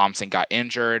 Dylan Thompson, got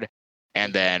injured.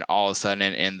 And then all of a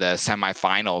sudden in the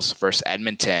semifinals versus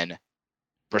Edmonton,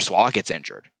 Brossoit gets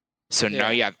injured. So now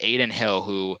you have Aiden Hill,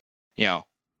 who,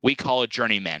 we call a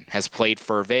journeyman, has played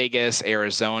for Vegas,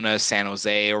 Arizona, San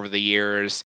Jose over the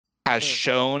years. has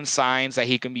shown signs that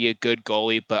he can be a good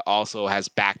goalie, but also has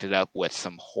backed it up with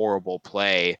some horrible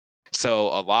play. So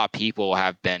a lot of people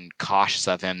have been cautious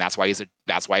of him. That's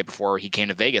why before he came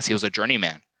to Vegas, he was a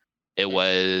journeyman. It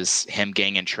was him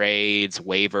getting in trades,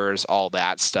 waivers, all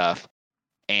that stuff.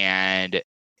 And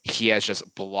he has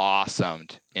just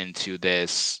blossomed into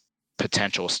this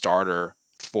potential starter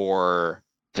for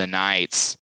the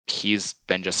Knights. He's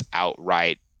been just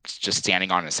outright just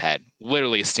standing on his head,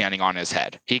 literally standing on his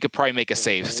head. He could probably make a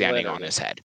save standing on his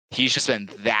head. He's just been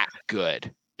that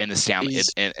good in the Stanley,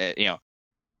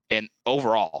 in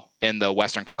overall in the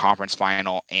Western Conference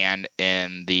Final and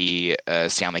in the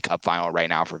Stanley Cup Final right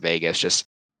now for Vegas. Just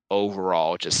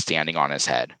overall, just standing on his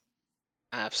head.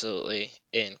 Absolutely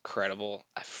incredible.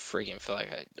 I freaking feel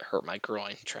like I hurt my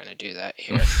groin trying to do that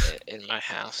here in my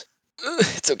house.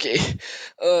 It's okay.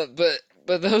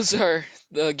 But those are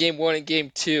the game 1 and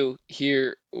game 2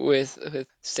 here with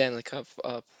Stanley Cup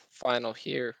final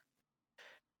here.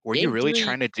 Were you really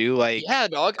trying to do yeah,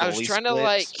 dog? I was trying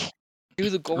splits? to do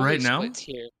the goalie right now? splits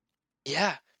here.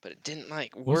 Yeah, but it didn't work.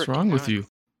 What's wrong with you?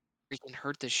 Freaking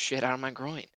hurt the shit out of my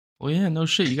groin. Well, yeah, no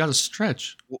shit. You got to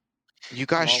stretch. You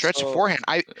got to stretch beforehand.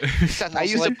 Seth, I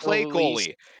used to play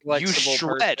goalie. You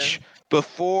stretch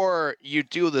before you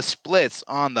do the splits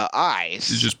on the ice.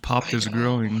 He just popped his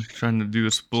groin trying to do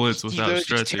the splits without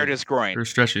stretching. He his groin. Or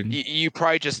stretching. You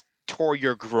probably just tore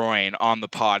your groin on the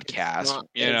podcast.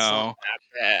 It's not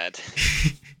that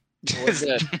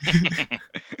bad.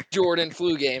 Jordan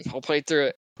flu game. I'll play through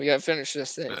it. We got to finish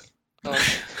this thing.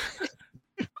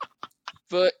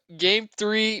 But game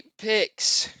 3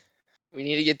 picks. We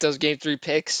need to get those game 3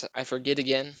 picks. I forget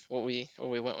again what we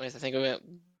went with. I think we went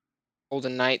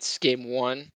Golden Knights game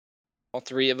 1. All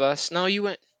 3 of us. No, you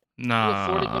went.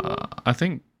 Nah, I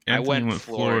think Anthony went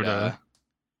Florida.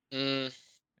 And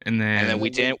then we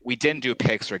didn't do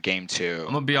picks for game 2.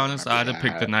 I'm gonna be honest. I had to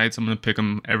pick the Knights. I'm gonna pick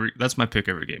them that's my pick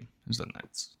every game. Is the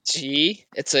Knights. Gee,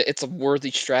 it's a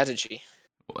worthy strategy.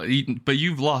 But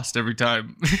you've lost every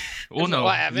time. Well, no,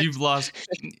 you've lost.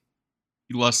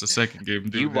 You lost the second game,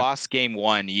 dude. You lost game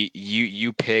 1.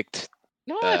 You picked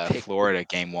Florida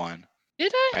game 1.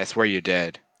 Did I? I swear you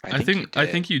did. I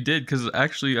think you did because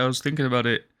actually I was thinking about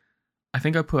it. I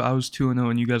think I was 2-0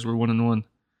 and you guys were 1-1.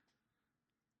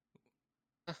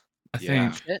 I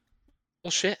think.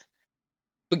 Well, shit.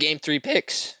 But game 3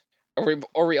 picks.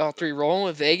 Are we all 3 rolling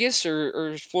with Vegas or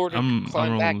is Florida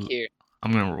climb back here?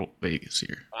 I'm gonna roll Vegas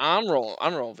here. I'm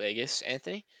rolling Vegas,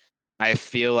 Anthony. I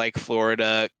feel like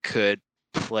Florida could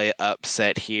play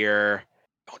upset here.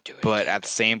 Don't do it. But at the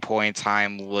same point in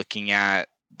time, looking at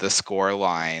the score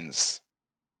lines.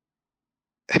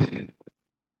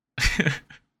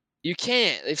 You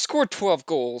can't. They've scored 12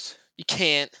 goals. You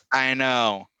can't. I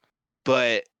know.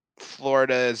 But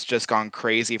Florida has just gone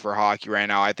crazy for hockey right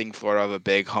now. I think Florida have a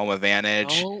big home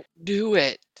advantage. Don't do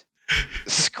it.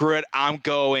 Screw it. I'm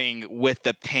going with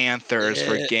the Panthers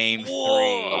for game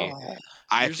 3.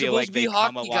 I feel like they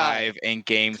come alive in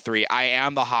game 3. I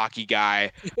am the hockey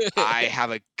guy. I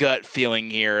have a gut feeling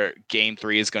here. Game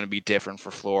 3 is going to be different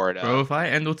for Florida. Bro, if I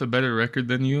end with a better record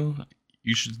than you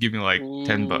should give me like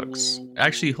 $10.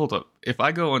 Actually, hold up. If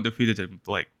I go undefeated in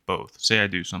like both, say I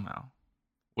do somehow,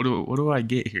 what do I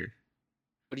get here?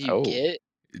 What do you get?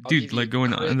 Dude, like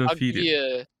going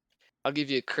undefeated. I'll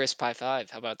give you a crisp high 5.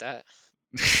 How about that?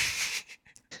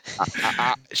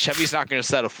 Chevy's not going to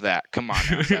settle for that. Come on,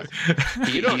 now, Seth.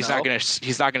 He's not going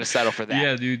to settle for that.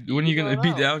 Yeah, dude. When are you going to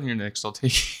be down here next? I'll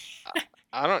take it.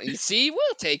 I don't. You see,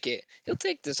 we'll take it. He'll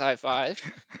take this high 5.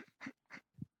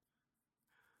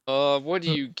 What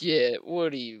do you get?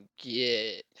 What do you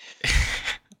get?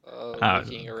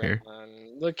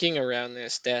 Looking around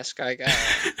this desk, I got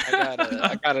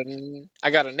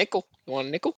a nickel. You want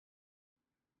a nickel?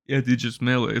 Yeah, dude, just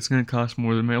mail it. It's gonna cost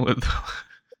more to mail it though.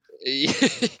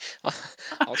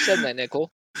 I'll send that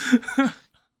nickel.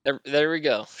 There we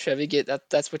go. Chevy, get that.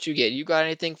 That's what you get. You got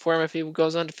anything for him if he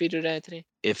goes undefeated, Anthony?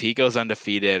 If he goes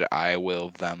undefeated, I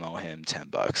will Venmo him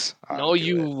 $10. No,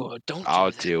 you don't.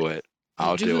 I'll do it.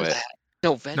 I'll do it.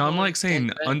 No, I'm like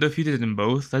saying undefeated in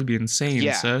both. That'd be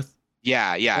insane, Seth.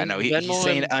 Yeah, I know. He's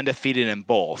saying undefeated in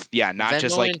both. Yeah, not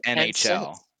just like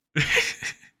NHL.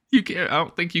 You can't. I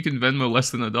don't think you can Venmo less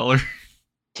than $1.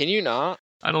 Can you not?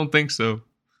 I don't think so.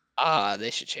 They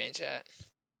should change that.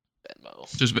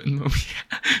 Venmo. Just Venmo me.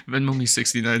 Venmo me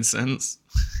 69 cents.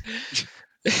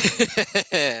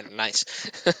 Nice.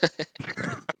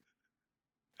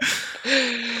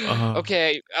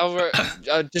 Okay,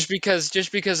 just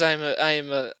because I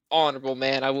am a honorable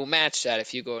man, I will match that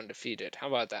if you go undefeated. How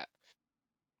about that?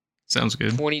 Sounds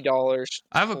good. $20.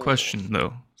 I have a question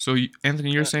though. So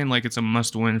Anthony, you're saying like it's a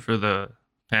must-win for the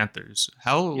Panthers.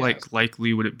 How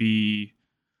likely would it be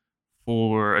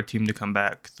for a team to come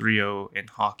back 3-0 in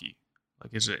hockey?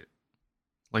 Like, is it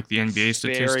like the NBA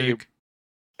statistic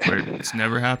where it's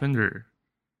never happened, or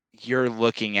you're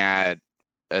looking at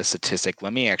a statistic?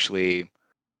 Let me actually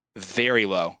very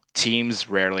low. Teams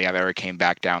rarely have ever came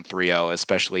back down 3-0,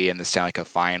 especially in the Stanley Cup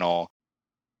final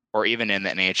or even in the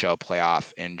NHL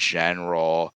playoff in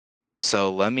general.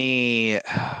 So let me.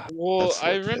 Well,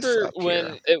 I remember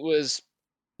when it was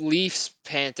Leafs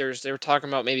Panthers, they were talking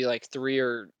about maybe like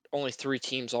only three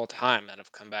teams all time that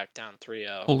have come back down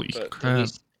 3-0. Holy crap!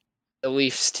 The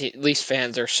Leafs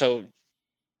fans are so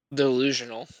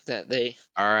delusional that they.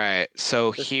 All right,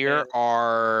 so here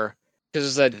are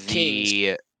because the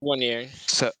Kings 1 year.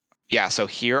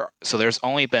 So there's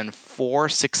only been 4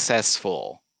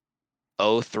 successful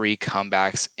 0-3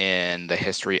 comebacks in the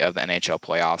history of the NHL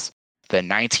playoffs. The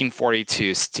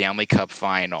 1942 Stanley Cup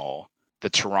Final, the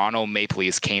Toronto Maple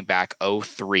Leafs came back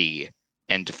 0-3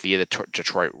 and defeated the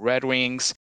Detroit Red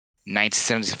Wings.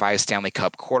 1975 Stanley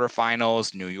Cup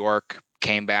quarterfinals, New York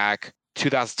came back.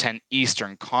 2010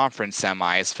 Eastern Conference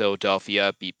semis,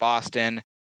 Philadelphia beat Boston.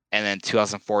 And then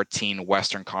 2014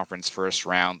 Western Conference first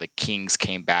round, the Kings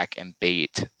came back and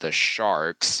beat the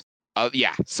Sharks.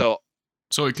 So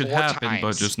it could happen,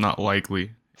 but just not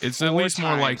likely. It's at least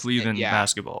more likely than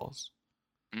basketballs.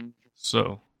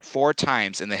 So 4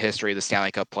 times in the history of the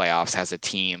Stanley Cup playoffs has a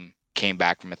team came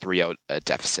back from a 3-0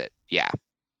 deficit. Yeah.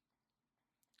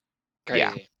 Crazy.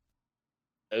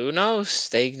 Yeah. Who knows?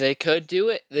 They could do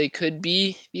it. They could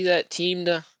be that team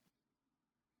to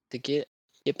get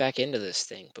back into this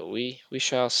thing, but we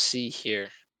shall see here.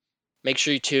 Make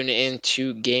sure you tune in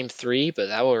to Game 3, but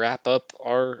that will wrap up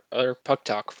our puck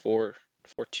talk for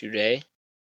today.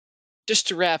 Just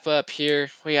to wrap up here,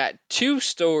 we got 2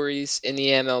 stories in the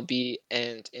MLB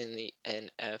and in the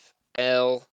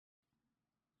NFL.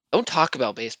 Don't talk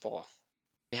about baseball.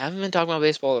 We haven't been talking about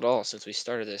baseball at all since we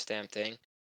started this damn thing.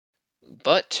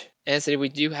 But, Anthony, we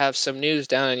do have some news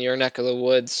down in your neck of the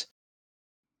woods.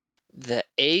 The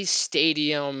A's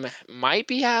Stadium might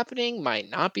be happening, might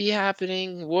not be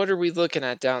happening. What are we looking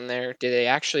at down there? Did they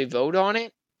actually vote on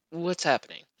it? What's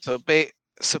happening? So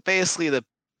basically the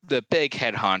big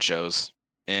head honchos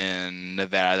in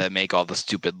Nevada that make all the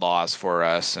stupid laws for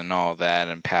us and all that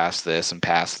and pass this and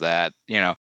pass that,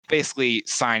 basically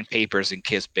sign papers and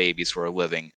kiss babies for a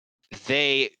living.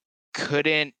 They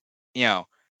couldn't,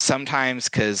 sometimes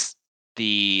because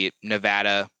the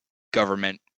Nevada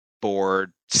government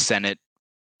board, Senate,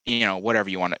 whatever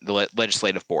you want, the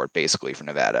legislative board basically for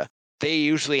Nevada, they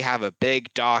usually have a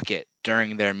big docket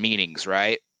during their meetings,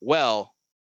 right? Well,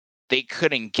 they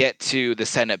couldn't get to the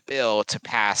Senate bill to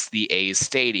pass the A's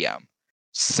Stadium.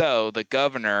 So the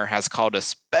governor has called a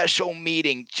special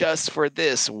meeting just for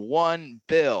this one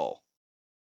bill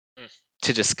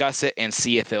to discuss it and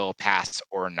see if it will pass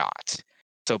or not.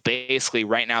 So basically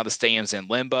right now the stadium's in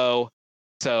limbo.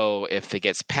 So if it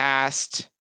gets passed,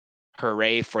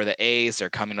 hooray for the A's, they're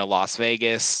coming to Las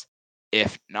Vegas.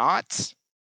 If not,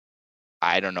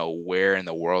 I don't know where in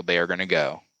the world they are going to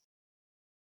go.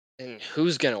 And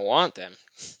who's going to want them,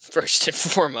 first and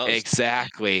foremost?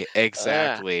 Exactly.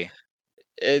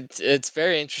 It's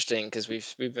very interesting because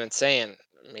we've been saying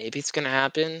maybe it's going to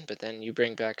happen, but then you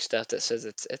bring back stuff that says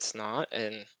it's not,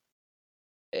 and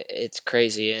it's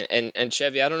crazy. And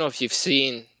Chevy, I don't know if you've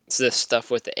seen this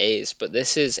stuff with the A's, but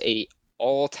this is a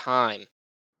all-time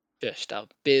just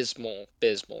abysmal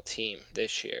team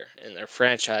this year, and their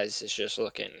franchise is just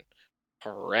looking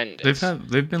horrendous.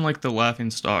 They've been like the laughing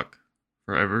stock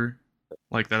forever,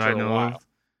 like that I know of.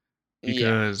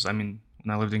 Because I mean,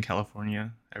 when I lived in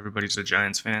California, everybody's a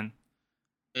Giants fan,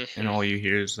 and all you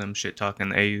hear is them shit talking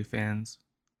the A's fans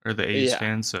or the A's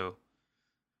fans. So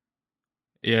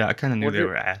yeah, I kind of knew they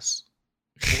were ass.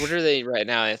 What are they right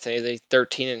now? Are they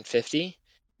 13-50?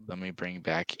 Let me bring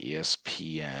back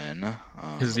ESPN.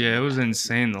 Because it was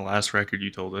insane the last record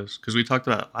you told us. Because we talked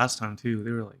about it last time too.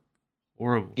 They were like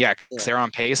horrible. Yeah, because they're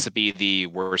on pace to be the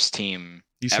worst team.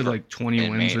 You said like 20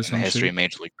 wins or something. In the history of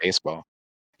Major League Baseball.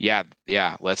 Yeah.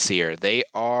 Let's see here. They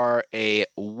are a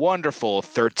wonderful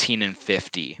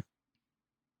 13-50.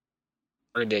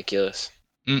 Ridiculous.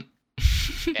 And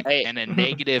a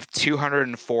negative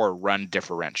 204 run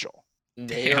differential.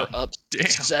 They are up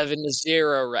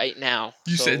 7-0 right now.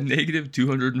 You said negative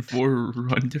 204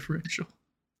 run differential?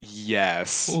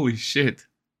 Yes. Holy shit.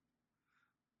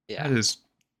 Yeah.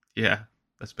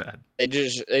 That's bad. They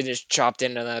just chopped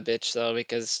into that bitch though,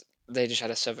 because they just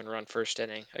had a 7-run first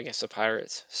inning against the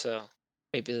Pirates. So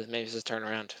maybe it's a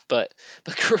turnaround. But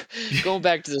going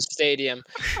back to the stadium.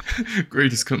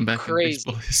 Greatest comeback in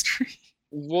baseball history.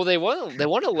 Well, they won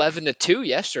 11-2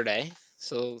 yesterday,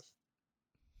 so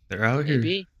they're out here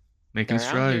maybe making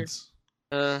they're out here.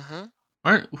 strides.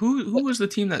 Who was the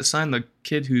team that signed the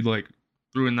kid who like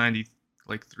threw a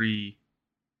 93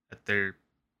 at their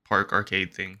park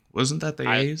arcade thing? Wasn't that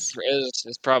the A's?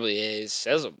 It's probably A's.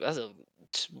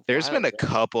 There's been a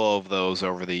couple of those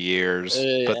over the years,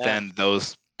 but yeah. then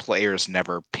those players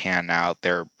never pan out.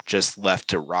 They're just left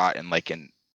to rot in like an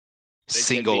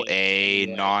single A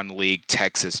non-league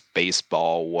Texas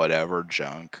baseball whatever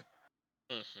junk.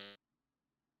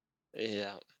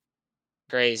 Yeah,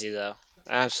 crazy though,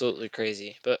 absolutely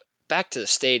crazy. But back to the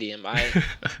stadium, I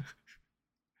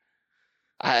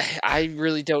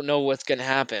really don't know what's gonna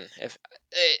happen.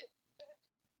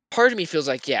 Part of me feels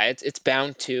like it's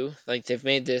bound to, like, they've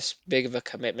made this big of a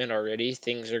commitment already.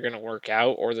 Things are gonna work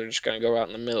out, or they're just gonna go out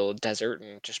in the middle of the desert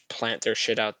and just plant their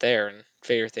shit out there and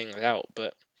figure things out.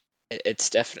 But it's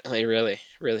definitely really,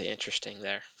 really interesting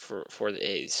there for the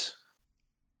A's.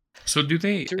 So do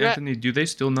they, Anthony? Do they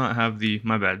still not have the?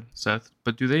 My bad, Seth.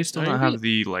 But do they still not have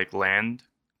the like land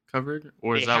covered,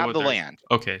 or is that what they have the land?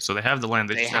 Okay, so they have the land.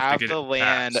 They just have to get the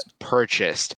land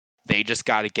purchased. They just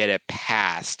got to get it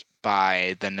passed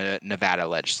by the Nevada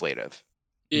legislative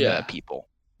people.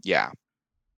 Yeah.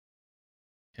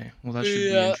 Okay, well that should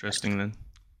be interesting then.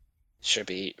 Should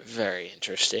be very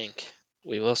interesting.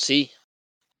 We will see.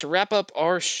 To wrap up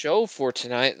our show for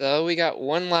tonight, though, we got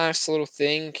one last little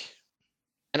thing.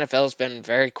 NFL's been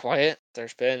very quiet.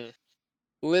 There's been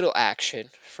little action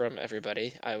from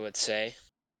everybody, I would say.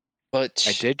 But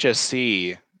I did just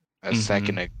see a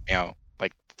second,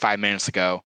 like 5 minutes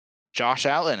ago, Josh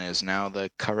Allen is now the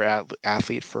cover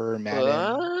athlete for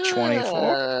Madden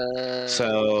 24.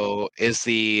 So is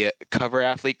the cover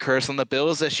athlete curse on the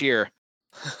Bills this year?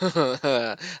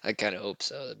 I kind of hope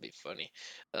so. That'd be funny.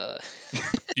 Do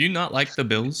you not like the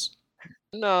Bills?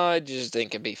 No, I just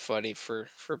think it'd be funny for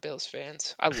Bills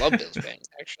fans. I love Bills fans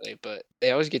actually, but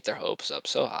they always get their hopes up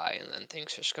so high, and then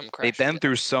things just come crashing. They've been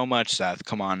through so much, Seth.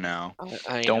 Come on now.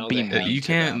 Don't be mean. You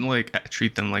can't like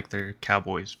treat them like they're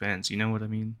Cowboys fans. You know what I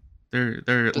mean?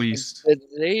 They're at least.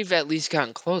 They've at least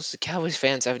gotten close. The Cowboys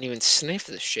fans haven't even sniffed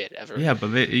the shit ever. Yeah,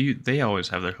 but they always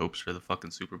have their hopes for the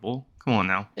fucking Super Bowl. Come on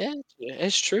now. Yeah,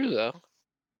 it's true though.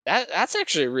 That's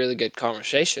actually a really good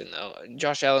conversation, though.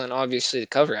 Josh Allen, obviously the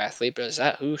cover athlete, but is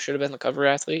that who should have been the cover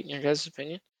athlete in your guys'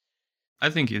 opinion? I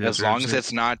think he as long as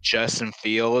it's not Justin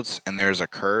Fields and there's a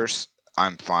curse,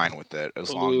 I'm fine with it.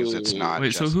 As long as it's not.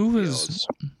 Wait, Justin so Fields.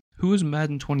 who was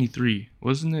Madden 23?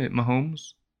 Wasn't it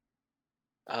Mahomes?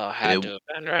 Oh, had to have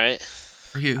been, right? I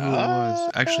forget who it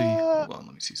was. Actually, hold on,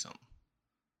 let me see something.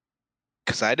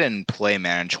 Because I didn't play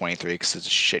Madden 23 because it's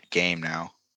a shit game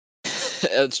now.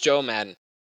 It's Joe Madden.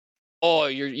 Oh,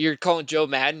 you're calling Joe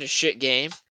Madden a shit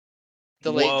game?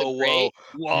 Whoa.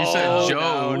 You said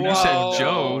Joe. No, you said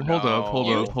Joe. no,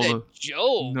 hold up.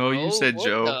 Joe. No, bro. you said What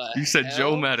Joe. You said hell?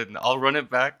 Joe Madden. I'll run it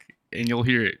back and you'll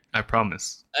hear it. I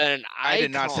promise. I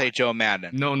did not say Joe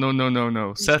Madden.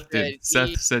 No. Seth did.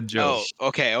 Seth said Joe. Oh,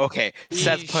 okay.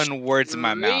 Seth putting words in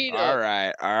my mouth. All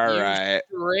right.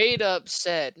 Straight up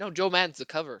said no. Joe Madden's the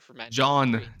cover for Madden.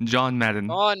 John Madden. John Madden.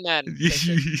 No.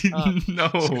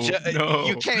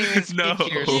 You can't even speak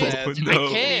here, Seth. I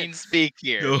can't speak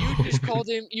here. No.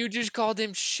 You just called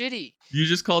him shitty. You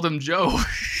just called him Joe.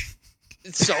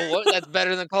 So what? That's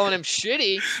better than calling him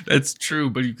shitty. That's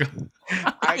true, but you got.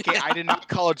 I did not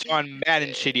call John Madden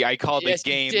shitty. I called the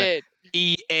game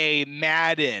EA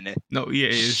Madden. No, EA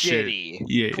is shitty.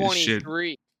 EA is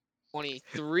 23.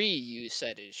 23 you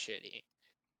said is shitty.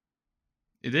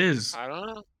 It is. I don't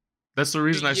know. That's the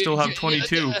reason I still have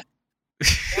 22.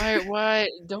 Why?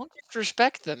 Don't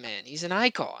disrespect the man. He's an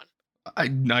icon. I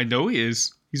know he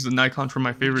is. He's an icon for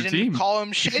my favorite team. Call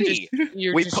him shitty.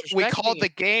 We called the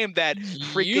game that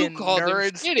freaking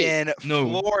nerds in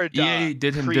Florida EA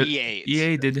did him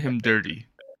EA did him dirty.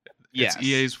 Yes. It's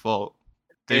EA's fault.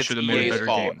 They should have made a better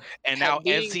game. And now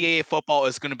NCAA football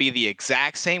is going to be the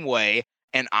exact same way,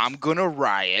 and I'm going to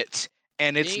riot,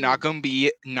 and it's not going to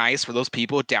be nice for those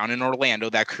people down in Orlando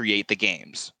that create the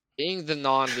games. Being the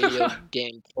non-video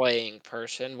game playing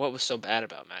person, what was so bad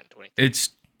about Madden 23?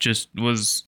 It's just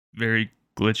was very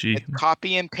glitchy. It's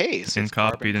copy and paste. And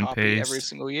copied and paste every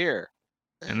single year.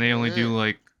 And they only do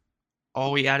like,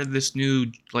 we added this new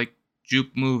like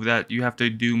juke move that you have to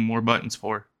do more buttons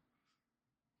for.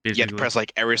 Basically. You have to press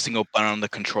like every single button on the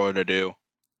controller to do.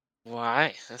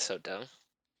 Why? That's so dumb.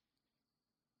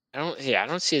 I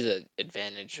don't see the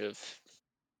advantage of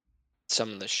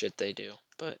some of the shit they do.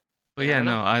 But yeah,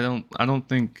 no, I don't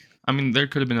think. I mean, there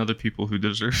could have been other people who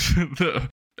deserve the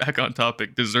back on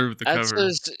topic, deserve the cover.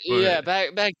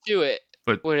 Back to it.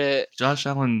 But Josh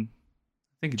Allen,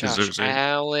 think he Josh deserves it.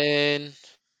 Allen.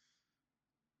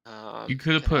 You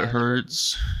could have put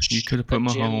Hurts. You could have put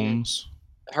Mahomes.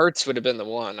 Hurts would have been the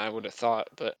one, I would have thought,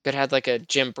 but could have had like a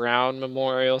Jim Brown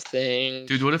memorial thing.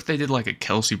 Dude, what if they did like a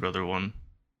Kelsey brother one?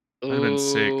 That'd have been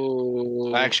sick.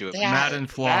 Actually, Madden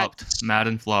flopped.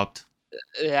 Madden flopped.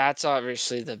 That's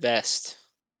obviously the best.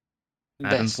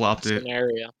 Madden flopped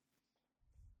scenario.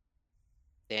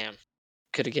 Damn.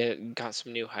 Could have got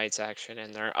some new heights action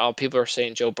in there. Oh, people are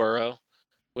saying Joe Burrow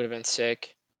would have been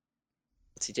sick.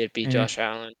 He did beat Josh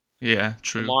Allen. Yeah,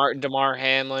 true. DeMar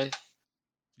Hamlin.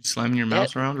 You slamming your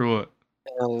mouse around or what?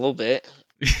 A little bit.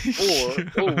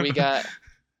 We got.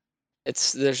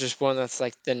 There's just one that's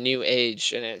like the new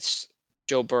age, and it's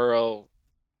Joe Burrow,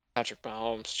 Patrick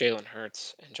Mahomes, Jalen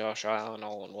Hurts, and Josh Allen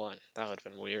all in one. That would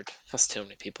have been weird. That's too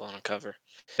many people on a cover.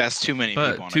 That's too many people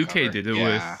on a cover. But 2K did it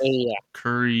with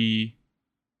Curry.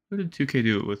 Who did 2K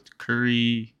do it with?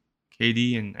 Curry,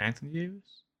 KD, and Anthony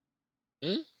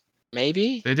Davis?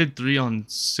 Maybe? They did 3 on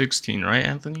 16, right,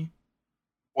 Anthony?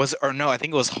 No, I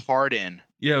think it was Harden.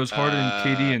 Yeah, it was Harden,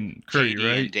 KD, and Curry, KD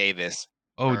right? and Davis.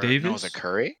 Davis? No, was it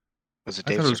Curry? Was it I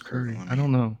Davis thought it was Curry. I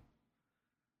don't know.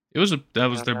 That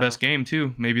was their best game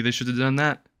too. Maybe they should have done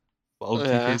that. Followed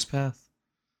 2K's path.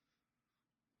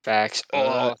 Facts.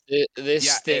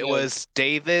 It was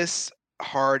Davis,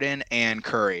 Harden, and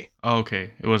Curry. Oh,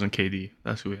 okay. It wasn't KD.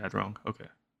 That's who we had wrong. Okay.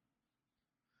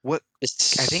 What? I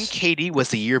think KD was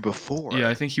the year before. Yeah,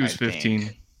 I think he was 15.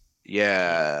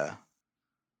 Yeah.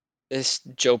 This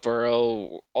Joe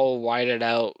Burrow all whited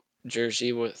out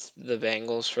jersey with the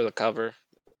Bengals for the cover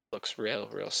looks real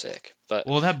sick. But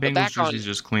that Bengals jersey is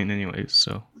just clean anyways,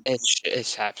 so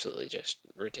it's absolutely just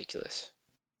ridiculous.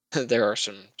 There are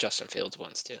some Justin Fields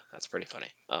ones too. That's pretty funny.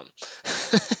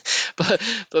 But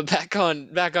back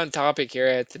on topic here,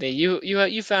 Anthony.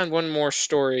 You found one more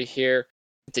story here.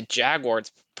 The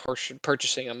Jaguars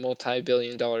purchasing a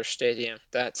multi-billion-dollar stadium.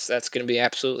 That's going to be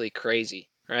absolutely crazy,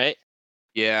 right?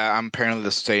 Yeah, I'm apparently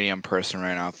the stadium person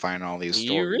right now, finding all these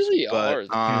stories. You really are.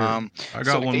 I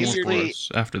got one more for us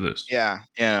after this. Yeah.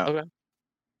 Okay.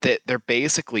 They're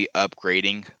basically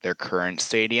upgrading their current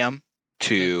stadium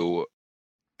to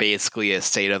basically a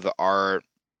state-of-the-art,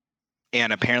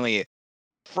 and apparently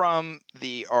from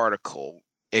the article,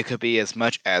 it could be as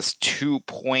much as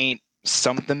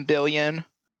 2-point-something billion,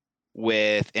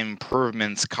 with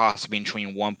improvements costing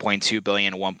between 1.2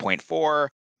 billion and 1.4.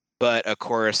 But of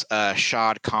course,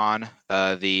 Shad Khan,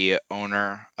 the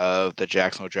owner of the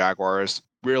Jacksonville Jaguars,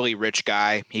 really rich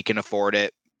guy, he can afford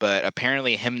it. But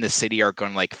apparently him and the city are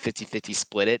going like 50-50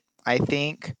 split it, I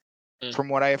think, from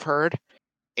what I've heard.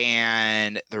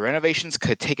 And the renovations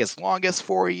could take as long as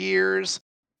 4 years,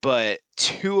 but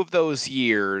 2 of those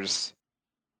years,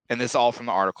 and this is all from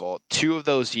the article, 2 of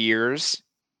those years,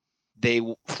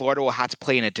 Florida will have to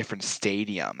play in a different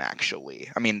stadium, actually.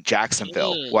 I mean,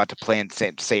 Jacksonville will have to play in the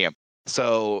same stadium.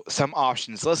 So some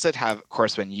options listed have, of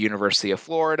course, been University of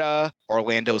Florida,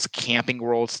 Orlando's Camping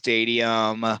World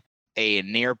Stadium, a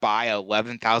nearby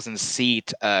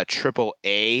 11,000-seat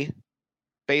AAA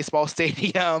baseball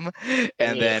stadium,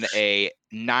 and then a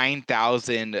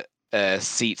 9,000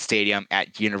 seat stadium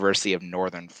at University of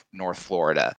North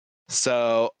Florida.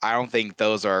 So I don't think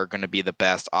those are going to be the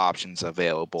best options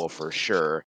available for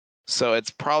sure. So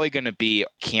it's probably going to be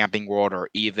Camping World, or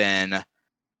even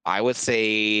I would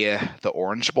say the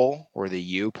Orange Bowl where the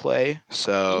U play.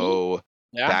 So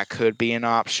that could be an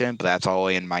option, but that's all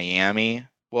in Miami.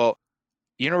 Well,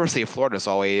 University of Florida is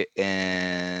all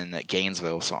in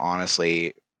Gainesville, so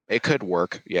honestly, it could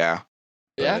work. Yeah.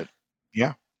 Yeah.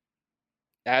 Yeah.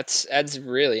 That's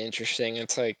really interesting.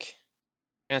 It's like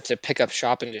you have to pick up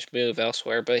shop and just move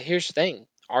elsewhere. But here's the thing: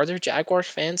 are there Jaguars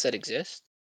fans that exist?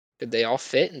 Could they all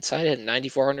fit inside a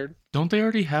 9,400? Don't they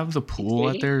already have the pool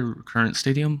at their current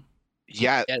stadium?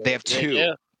 Yeah, they have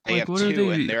 2. They have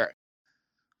 2, and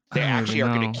they actually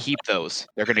are going to keep those.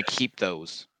 They're going to keep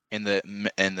those in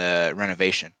the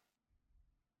renovation.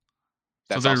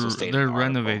 That's so they're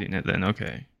renovating it then.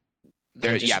 Okay.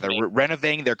 They're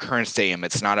renovating their current stadium.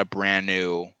 It's not a brand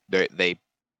new. But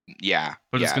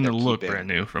it's going to look brand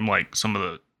new from like some of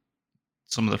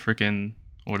the freaking,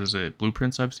 what is it,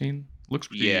 blueprints I've seen. Looks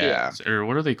pretty good. Or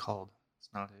what are they called? It's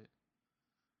not it.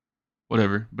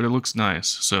 Whatever, but it looks nice.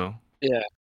 So yeah,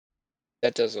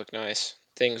 that does look nice.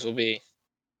 Things will be.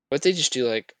 What they just do,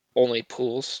 like only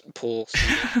pool seating.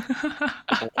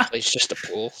 It's just a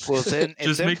pool. Well,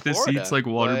 just make the seats like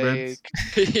water beds.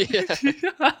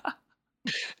 Yeah.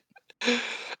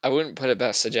 I wouldn't put it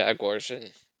past the Jaguars and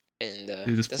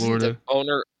Florida.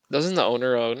 Doesn't the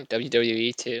owner own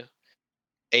WWE too?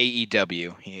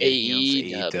 AEW.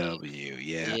 He owns AEW.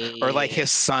 Yeah. Or like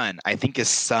his son. I think his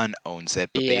son owns it,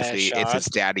 but basically it's his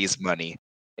daddy's money.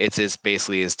 It's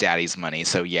basically his daddy's money.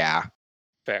 So yeah.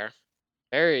 Fair.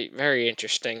 Very, very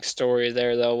interesting story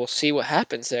there, though. We'll see what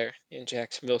happens there in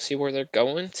Jacksonville. See where they're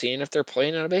going. Seeing if they're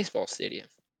playing in a baseball stadium.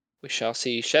 We shall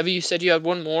see. Chevy, you said you had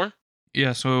one more.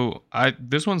 Yeah. So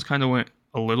this one's kind of went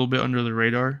a little bit under the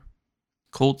radar.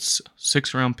 Colts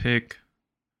 6th-round pick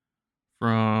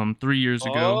from 3 years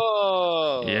ago.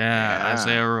 Oh. Yeah.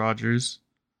 Isaiah Rodgers.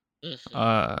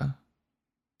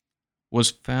 Was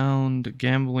found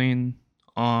gambling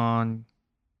on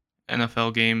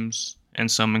NFL games and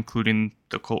some including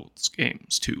the Colts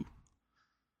games too.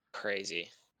 Crazy.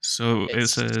 So it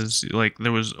says like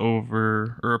there was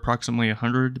over or approximately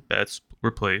 100 bets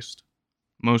were placed,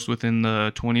 most within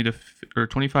the $25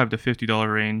 to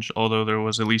 $50 range, although there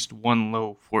was at least one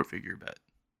low 4-figure bet.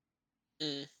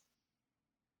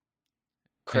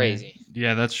 Crazy. And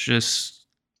yeah, that's just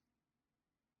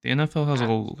the NFL has a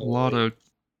lot of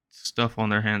stuff on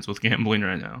their hands with gambling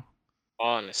right now.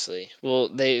 Honestly, well,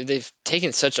 they've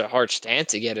taken such a hard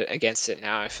stance against it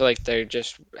now. I feel like they're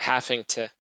just having to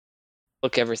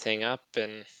look everything up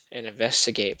and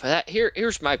investigate. But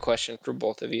here's my question for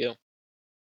both of you: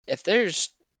 if there's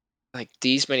like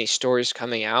these many stories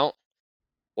coming out,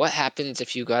 what happens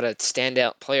if you got a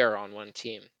standout player on one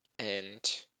team and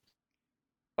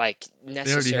like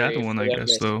necessary they already had one, I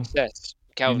guess, though. Success?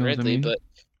 Calvin Ridley, but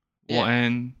well,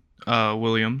 and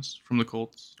Williams from the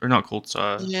Colts, or not Colts,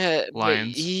 yeah,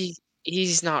 Lions. But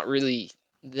he's not really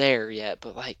there yet.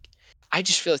 But like, I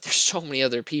just feel like there's so many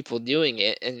other people doing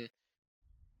it, and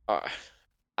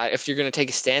if you're gonna take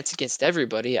a stance against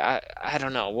everybody, I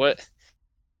don't know what.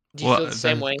 Do you feel the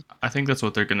same way? I think that's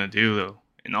what they're gonna do, though.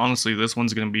 And honestly, this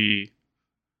is gonna be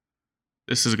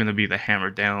the hammer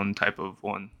down type of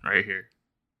one right here.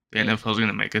 The NFL is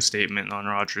gonna make a statement on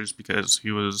Rodgers because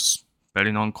he was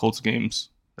betting on Colts games.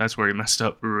 That's where he messed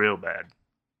up real bad.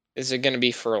 Is it gonna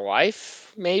be for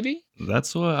life? Maybe.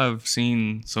 That's what I've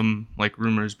seen some like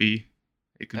rumors be.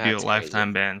 It could be a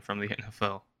lifetime ban from the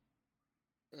NFL.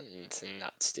 It's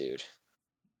nuts, dude.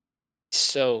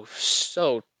 So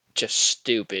just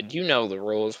stupid. You know the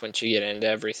rules once you get into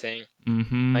everything.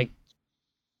 Like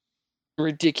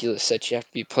ridiculous that you have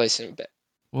to be placing bet.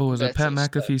 What was it? Pat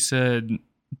McAfee said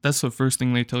that's the first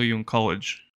thing they tell you in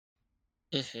college.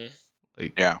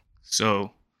 Like, yeah.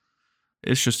 So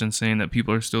it's just insane that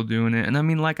people are still doing it. And I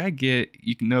mean, like, I get,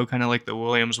 you know, kind of like the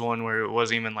Williams one where it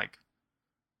wasn't even like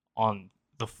on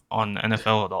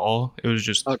NFL at all. It was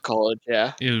just college,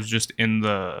 yeah. It was just in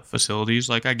the facilities.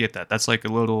 Like, I get that. That's like a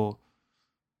little.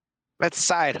 That's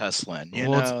side hustling, you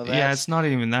know. It's not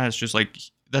even that. It's just like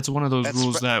that's one of those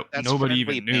rules that nobody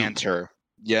even knew. Banter.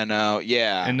 You know,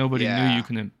 yeah. And nobody knew you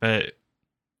couldn't bet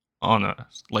on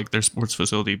their sports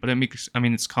facility. But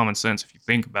it's common sense if you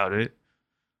think about it.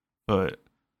 But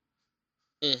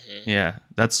yeah,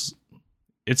 it's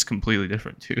completely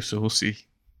different too. So we'll see.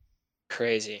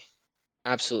 Crazy,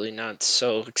 absolutely nuts.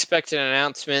 So expect an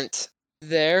announcement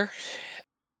there.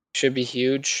 Should be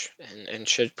huge and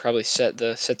should probably set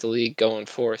the league going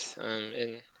forth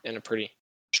in a pretty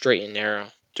straight and narrow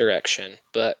direction.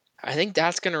 But I think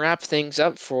that's going to wrap things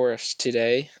up for us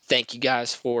today. Thank you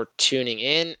guys for tuning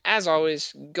in. As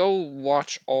always, go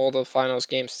watch all the finals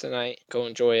games tonight. Go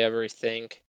enjoy everything.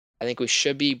 I think we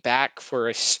should be back for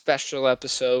a special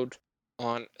episode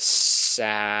on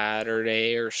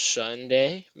Saturday or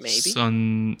Sunday, maybe.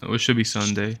 It should be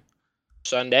Sunday.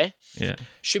 Sunday? Yeah.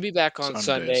 Should be back on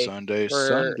Sunday.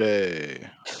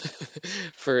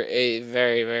 For a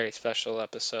very, very special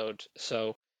episode.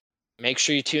 So make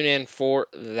sure you tune in for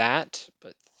that.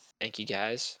 But thank you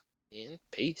guys and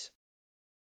peace.